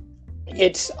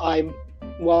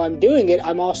while I'm doing it,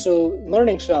 I'm also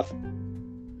learning stuff.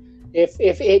 If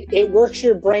it works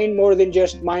your brain more than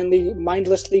just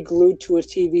mindlessly glued to a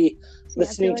TV,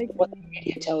 listening to what the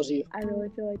media tells you. I really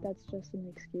feel like that's just an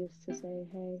excuse to say,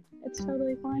 hey, it's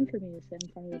totally fine for me to sit in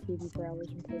front of the TV for hours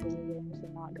and play video games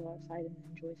and not go outside and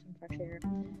enjoy some fresh air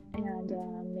and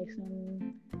make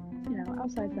some,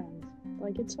 outside friends.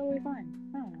 Like, it's totally fine.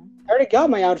 I don't know. I already got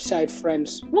my outside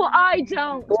friends. Well, I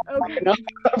don't. Okay.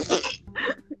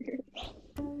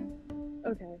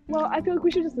 Okay. Well, I feel like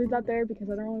we should just leave that there because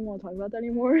I don't really want to talk about that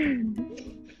anymore.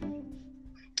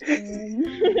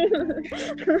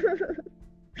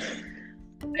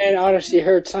 And honesty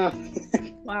hurts, huh?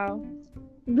 Wow.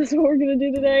 This is what we're gonna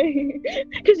do today.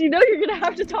 Because you're gonna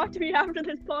have to talk to me after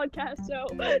this podcast, so.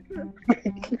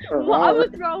 Well, I'm gonna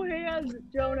throw hands,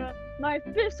 Jonah. My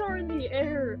fists are in the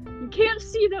air. You can't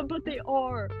see them, but they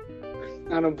are.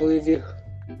 I don't believe you.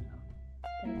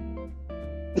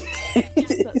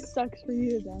 That sucks for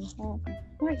you then, huh?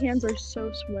 My hands are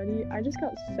so sweaty. I just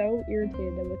got so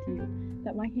irritated with you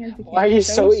that my hands became Why are you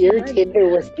so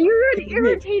irritated with me? You're an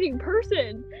irritating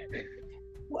person.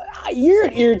 You're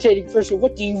an irritating person.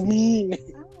 What do you mean?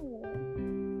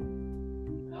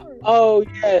 Oh,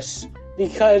 yes.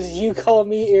 Because you call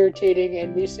me irritating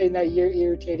and me saying that you're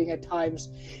irritating at times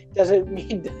doesn't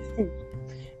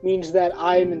means that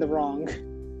I'm in the wrong.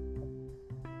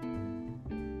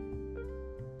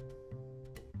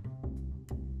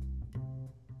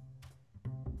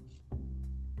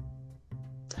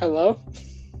 Hello?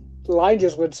 The line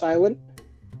just went silent.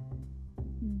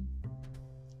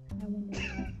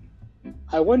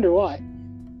 I wonder why.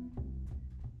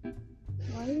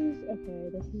 Okay,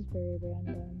 this is very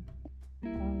random.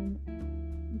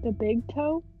 The big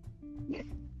toe?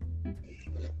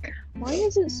 Why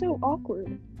is it so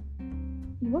awkward?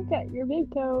 You look at your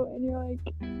big toe and you're like,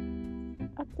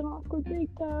 that's an awkward big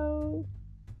toe.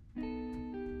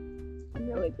 I'm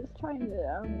really just trying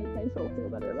to make myself feel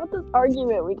better about this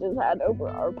argument we just had over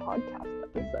our podcast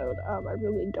episode. I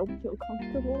really don't feel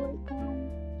comfortable right now.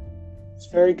 It's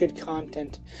very good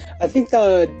content. I think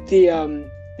the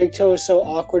big toe is so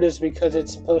awkward is because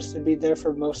it's supposed to be there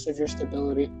for most of your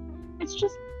stability. It's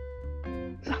just,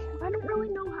 I don't really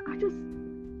know.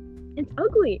 It's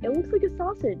ugly. It looks like a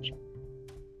sausage.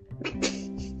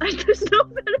 There's no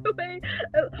better way.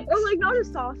 Or like not a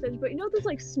sausage, but those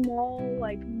like small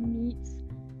like meats,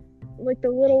 like the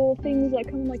little things that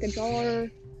come in like a jar. I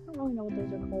don't really know what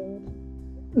those are called.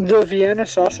 The Vienna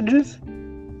sausages?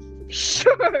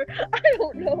 Sure. I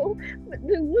don't know. But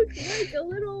it looks like a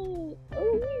little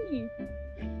weenie.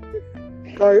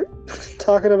 Are you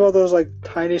talking about those like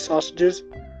tiny sausages?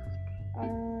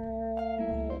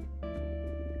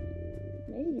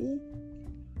 Maybe.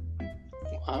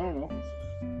 I don't know.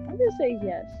 I'm gonna say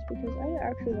yes because I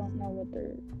actually don't know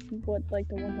what like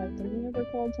the ones I'm thinking of are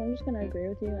called. So I'm just gonna agree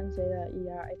with you and say that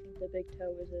I think the big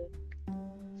toe is a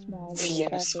small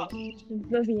Vienna sausage. It's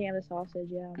the Vienna sausage,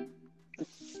 yeah.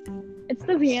 It's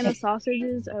the Vienna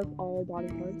sausages of all body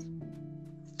parts.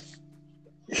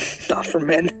 Not for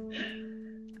men.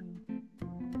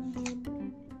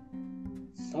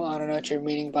 Well, I don't know what you're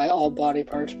meaning by all body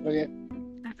parts, but yeah.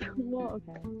 Well,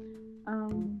 okay.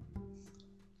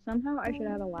 Somehow I should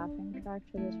add a laughing track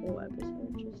to this whole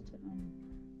episode just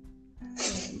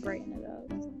to brighten it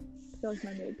up. I feel like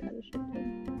my mood kind of shifted.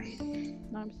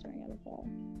 Now I'm staring at a wall.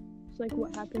 It's like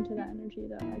what happened to that energy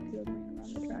that I could have ran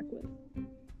around the track with.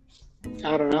 I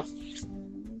don't know.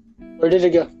 Where did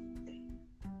it go?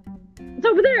 It's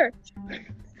over there!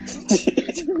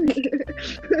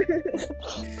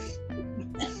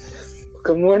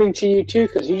 Good morning to you too,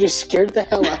 because you just scared the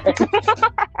hell out of me.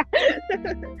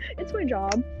 It's my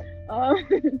job.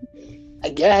 I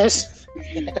guess.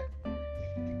 Do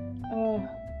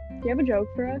you have a joke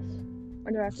for us?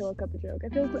 Or do I have to look up a joke?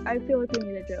 I feel like we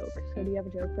need a joke. So do you have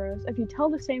a joke for us? If you tell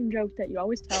the same joke that you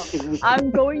always tell, I'm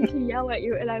going to yell at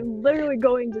you and I'm literally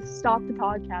going to stop the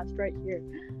podcast right here.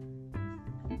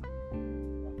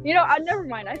 Never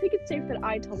mind. I think it's safe that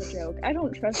I tell the joke. I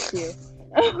don't trust you.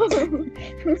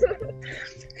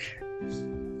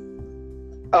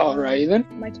 Alright then.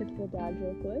 My typical dad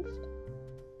joke list.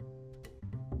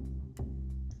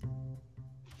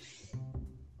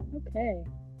 Okay.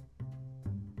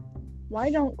 Why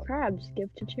don't crabs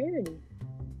give to charity?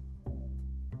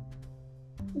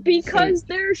 Because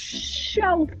they're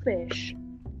shellfish.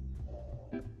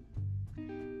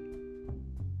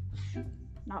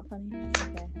 Not funny.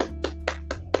 Okay.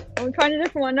 Let me find a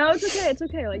different one. No, it's okay. It's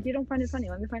okay. Like, you don't find it funny.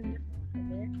 Let me find a different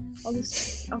one. Okay.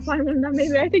 I'll find one that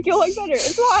maybe I think you'll like better.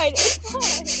 It's fine. It's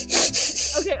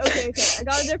fine. Okay. I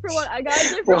got a different one.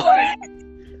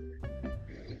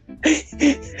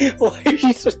 Why are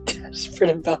you so desperate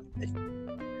about it?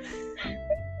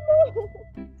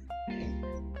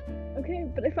 Okay,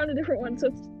 but I found a different one, so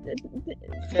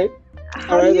Okay.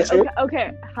 Alright,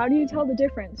 okay. How do you tell the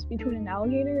difference between an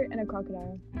alligator and a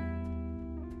crocodile?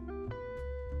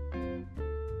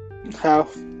 How?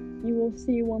 You will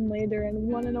see one later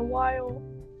and one in a while.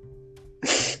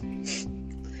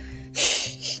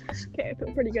 Okay, I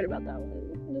feel pretty good about that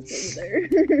one. Just leave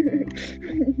it there.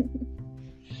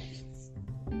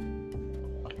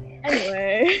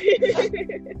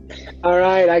 Anyway.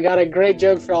 Alright, I got a great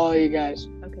joke for all of you guys.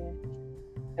 Okay.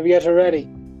 Have you guys ready?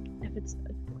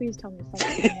 Please tell me it's not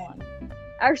the same one.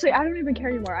 Actually, I don't even care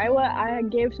anymore. I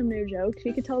gave some new jokes.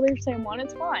 You can tell they're the same one.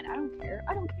 It's fine. I don't care.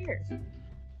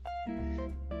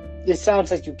 It sounds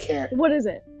like you care. What is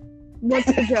it? What's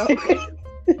the joke?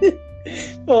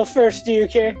 Well, first, do you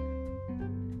care?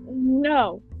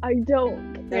 No, I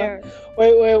don't care. No?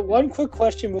 Wait. One quick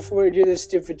question before we do this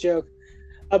stupid joke.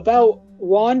 About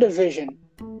WandaVision.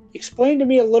 Explain to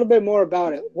me a little bit more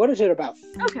about it. What is it about?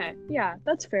 Okay, yeah,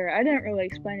 that's fair. I didn't really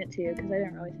explain it to you because I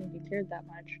didn't really think you cared that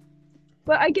much.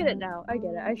 But I get it now. I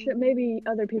should. Maybe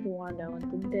other people want to know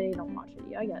and they don't watch it.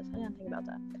 I guess I didn't think about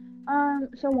that.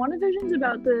 So WandaVision's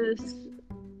about this.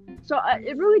 So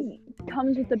it really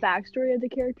comes with the backstory of the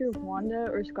character of Wanda,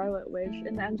 or Scarlet Witch,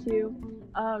 in the MCU.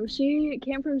 She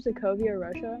came from Sokovia,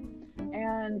 Russia,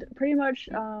 and pretty much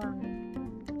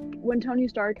when Tony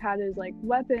Stark had his like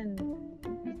weapon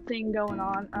thing going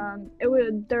on,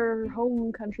 their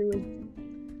home country was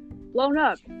blown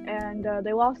up, and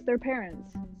they lost their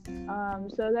parents.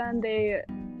 So then they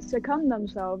succumbed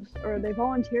themselves, or they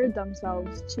volunteered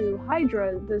themselves to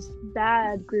Hydra, this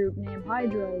bad group named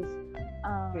Hydra's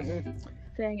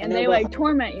thing, and they like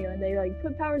torment you, and they like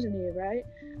put powers into you, right?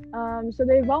 So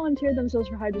they volunteered themselves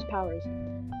for Hydra's powers.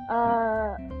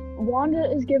 Wanda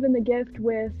is given the gift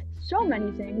with so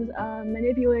many things.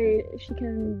 She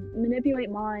can manipulate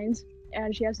minds,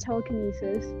 and she has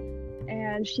telekinesis,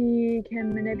 and she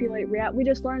can manipulate we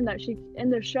just learned that in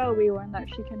the show we learned that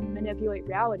she can manipulate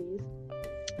realities,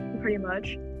 pretty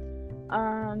much.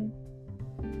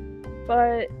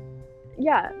 But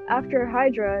yeah, after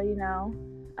Hydra,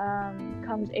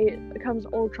 comes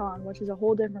Ultron, which is a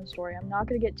whole different story. I'm not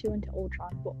gonna get too into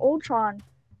Ultron, but Ultron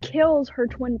kills her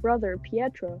twin brother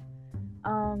Pietro.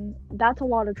 That's a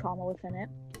lot of trauma within it.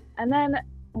 And then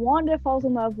Wanda falls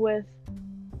in love with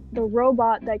the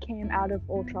robot that came out of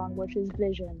Ultron, which is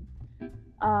Vision.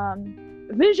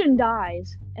 Vision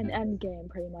dies in Endgame,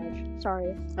 pretty much.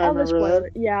 Sorry. All the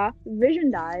spoilers. Yeah,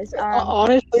 Vision dies.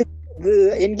 Honestly,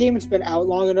 the Endgame has been out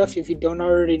long enough. If you don't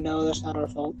already know, that's not our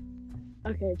fault.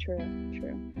 Okay, true.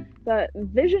 But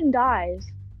Vision dies,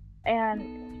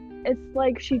 and it's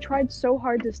like she tried so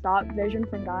hard to stop Vision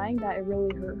from dying that it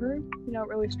really hurt her. It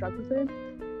really struck with her.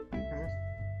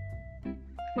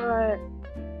 But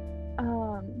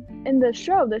in the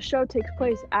show takes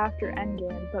place after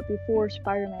Endgame, but before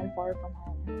Spider-Man Far From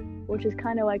Home, which is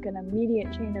kind of like an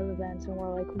immediate chain of events, and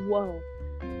we're like, whoa.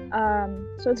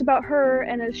 So it's about her,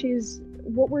 and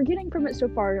what we're getting from it so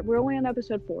far, we're only on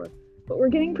episode 4, what we're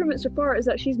getting from it so far is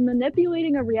that she's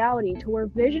manipulating a reality to where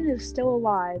Vision is still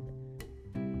alive,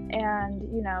 and,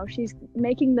 she's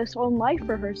making this own life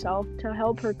for herself to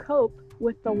help her cope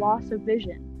with the loss of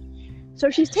Vision. So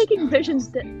she's taking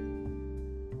Vision's...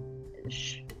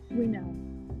 We know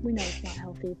it's not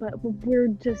healthy, but we're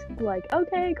just like,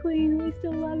 okay, Queen, we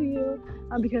still love you.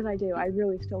 Because I do. I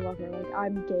really still love her. Like,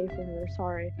 I'm gay for her.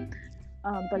 Sorry.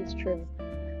 But it's true.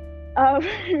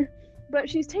 But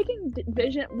she's taking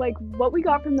Vision, like, what we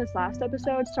got from this last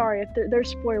episode. Sorry, if there's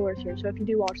spoilers here, so if you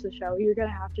do watch the show, you're gonna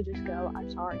have to just go,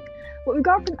 I'm sorry. What we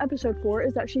got from episode 4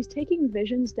 is that she's taking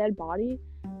Vision's dead body,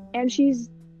 and she's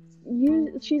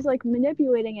like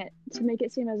manipulating it to make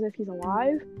it seem as if he's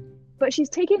alive. But she's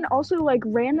taking also like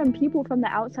random people from the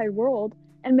outside world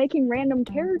and making random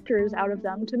characters out of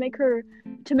them to make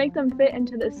them fit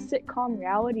into this sitcom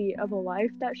reality of a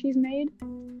life that she's made.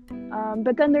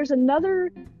 But then there's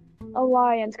another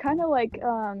alliance, kind of like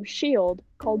S.H.I.E.L.D.,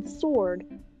 called SWORD,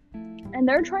 and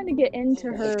they're trying to get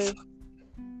into her.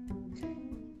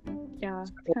 Yeah,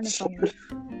 it's kind of funny.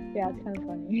 Yeah, it's kind of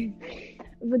funny.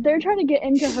 But they're trying to get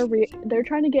into her. They're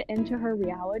trying to get into her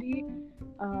reality.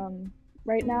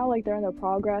 right now, like they're in the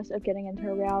progress of getting into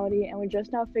her reality, and we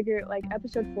just now figured, like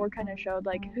episode 4 kind of showed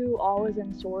like who all is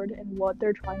in Sword and what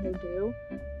they're trying to do.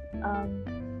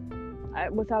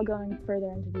 Without going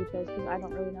further into details, because I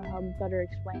don't really know how to better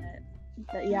explain it.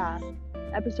 But yeah,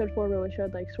 episode 4 really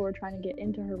showed like Sword trying to get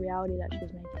into her reality that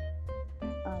she's making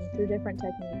through different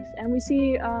techniques, and we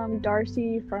see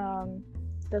Darcy from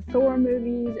the Thor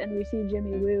movies, and we see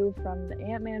Jimmy Woo from the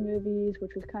Ant-Man movies,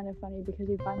 which was kind of funny because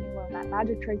he finally learned that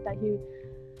magic trick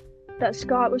that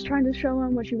Scott was trying to show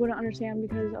him, which he wouldn't understand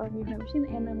because you've never seen the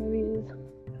Ant-Man movies.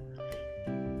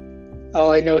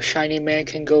 Oh, I know Shiny Man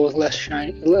can go with less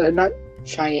shiny. Not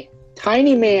shiny.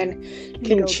 Tiny Man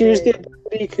can choose the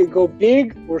ability to go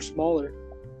big or smaller.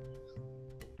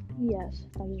 Yes,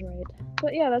 that is right.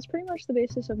 But yeah, that's pretty much the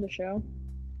basis of the show.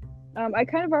 I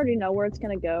kind of already know where it's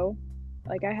gonna go.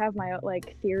 Like, I have my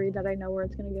theory that I know where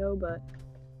it's gonna go, but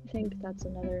I think that's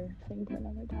another thing for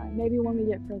another time. Maybe when we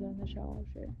get further in the show, I'll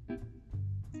share.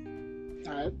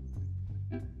 Alright.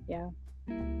 Yeah.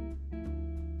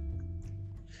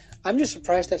 I'm just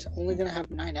surprised that's only gonna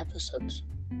have 9 episodes.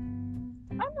 I'm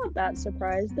not that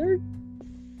surprised. They're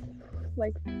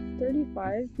like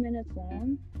 35 minutes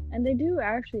long, and they do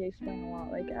actually explain a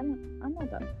lot. Like, I'm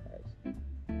not that surprised.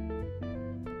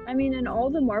 I mean, in all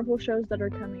the Marvel shows that are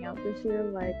coming out this year,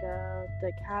 like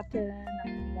the Captain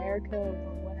America or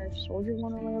Winter Soldier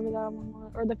one, or whatever that one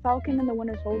was, or the Falcon and the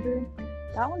Winter Soldier,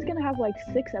 that one's gonna have like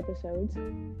 6 episodes.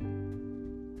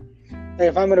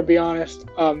 If I'm gonna be honest,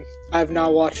 I've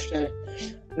not watched a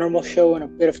normal show in a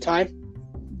bit of time.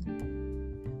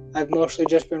 I've mostly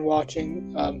just been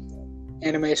watching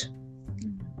animes.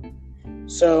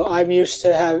 So I'm used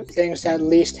to have things that at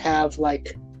least have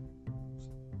like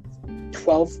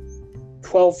 12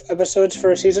 episodes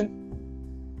for a season.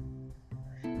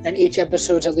 And each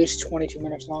episode's at least 22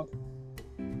 minutes long.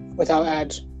 Without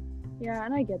ads. Yeah,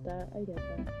 and I get that.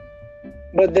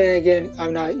 But then again,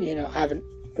 I'm not, haven't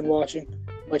been watching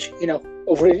much,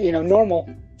 over, normal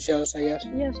shows, I guess.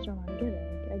 Yes, John, I get it.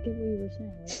 I get what you were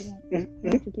saying. Like, you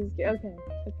don't have to keep... Okay.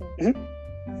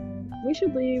 Mm-hmm. We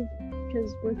should leave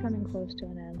because we're coming close to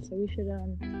an end, so we should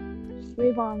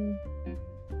leave on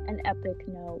an epic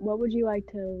note. What would you like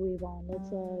to leave on?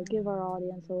 Let's give our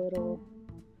audience a little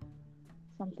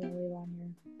something to leave on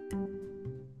here.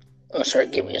 Oh, sorry,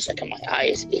 give me a second. My eye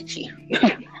is itchy.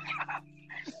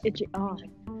 Itchy eye.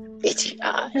 Itchy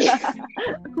eye.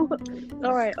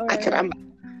 All right.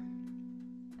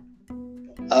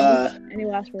 Any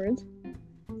last words?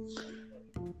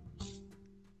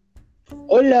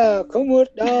 Hola, ¿cómo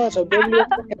estás?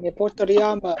 Me Puerto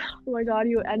Rico. Oh my god,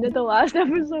 you ended the last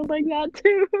episode like that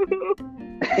too.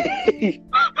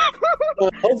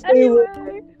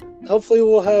 Hopefully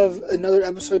we'll have another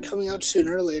episode coming out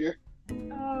sooner or later.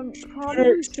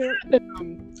 Probably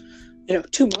soon.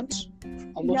 2 months.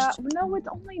 Almost. Yeah, no, it's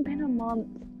only been a month.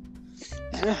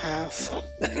 And a half.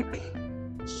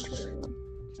 True.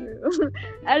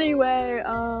 Anyway,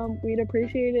 we'd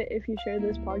appreciate it if you shared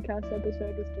this podcast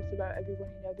episode with just about everyone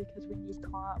you know, because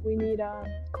we need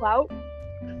clout.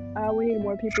 We need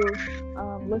more people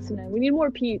listening. We need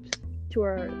more peeps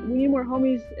we need more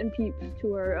homies and peeps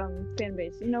to our fan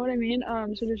base. You know what I mean?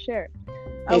 So just share it.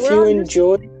 If you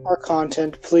enjoy our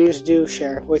content, please do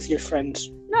share with your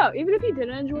friends. No, even if you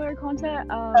didn't enjoy our content,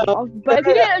 but if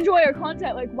you didn't enjoy our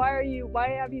content, like, why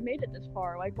have you made it this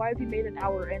far? Like, why have you made an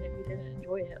hour in if you didn't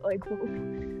enjoy it? Like,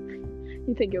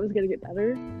 you think it was gonna get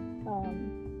better?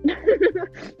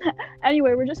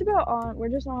 Anyway, we're just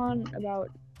on about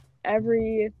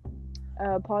every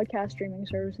podcast streaming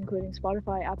service, including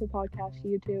Spotify, Apple Podcasts,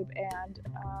 YouTube, and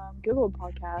Google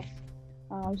Podcasts.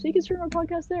 So you can stream our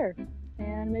podcast there,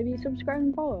 and maybe subscribe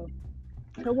and follow.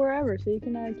 So wherever, so you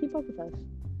can keep up with us.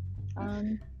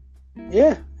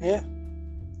 Yeah.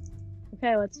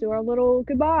 Okay, let's do our little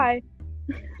goodbye.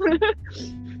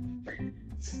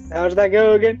 How does that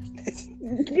go again?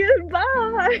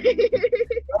 Goodbye.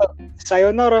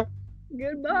 Sayonara.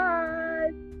 Goodbye.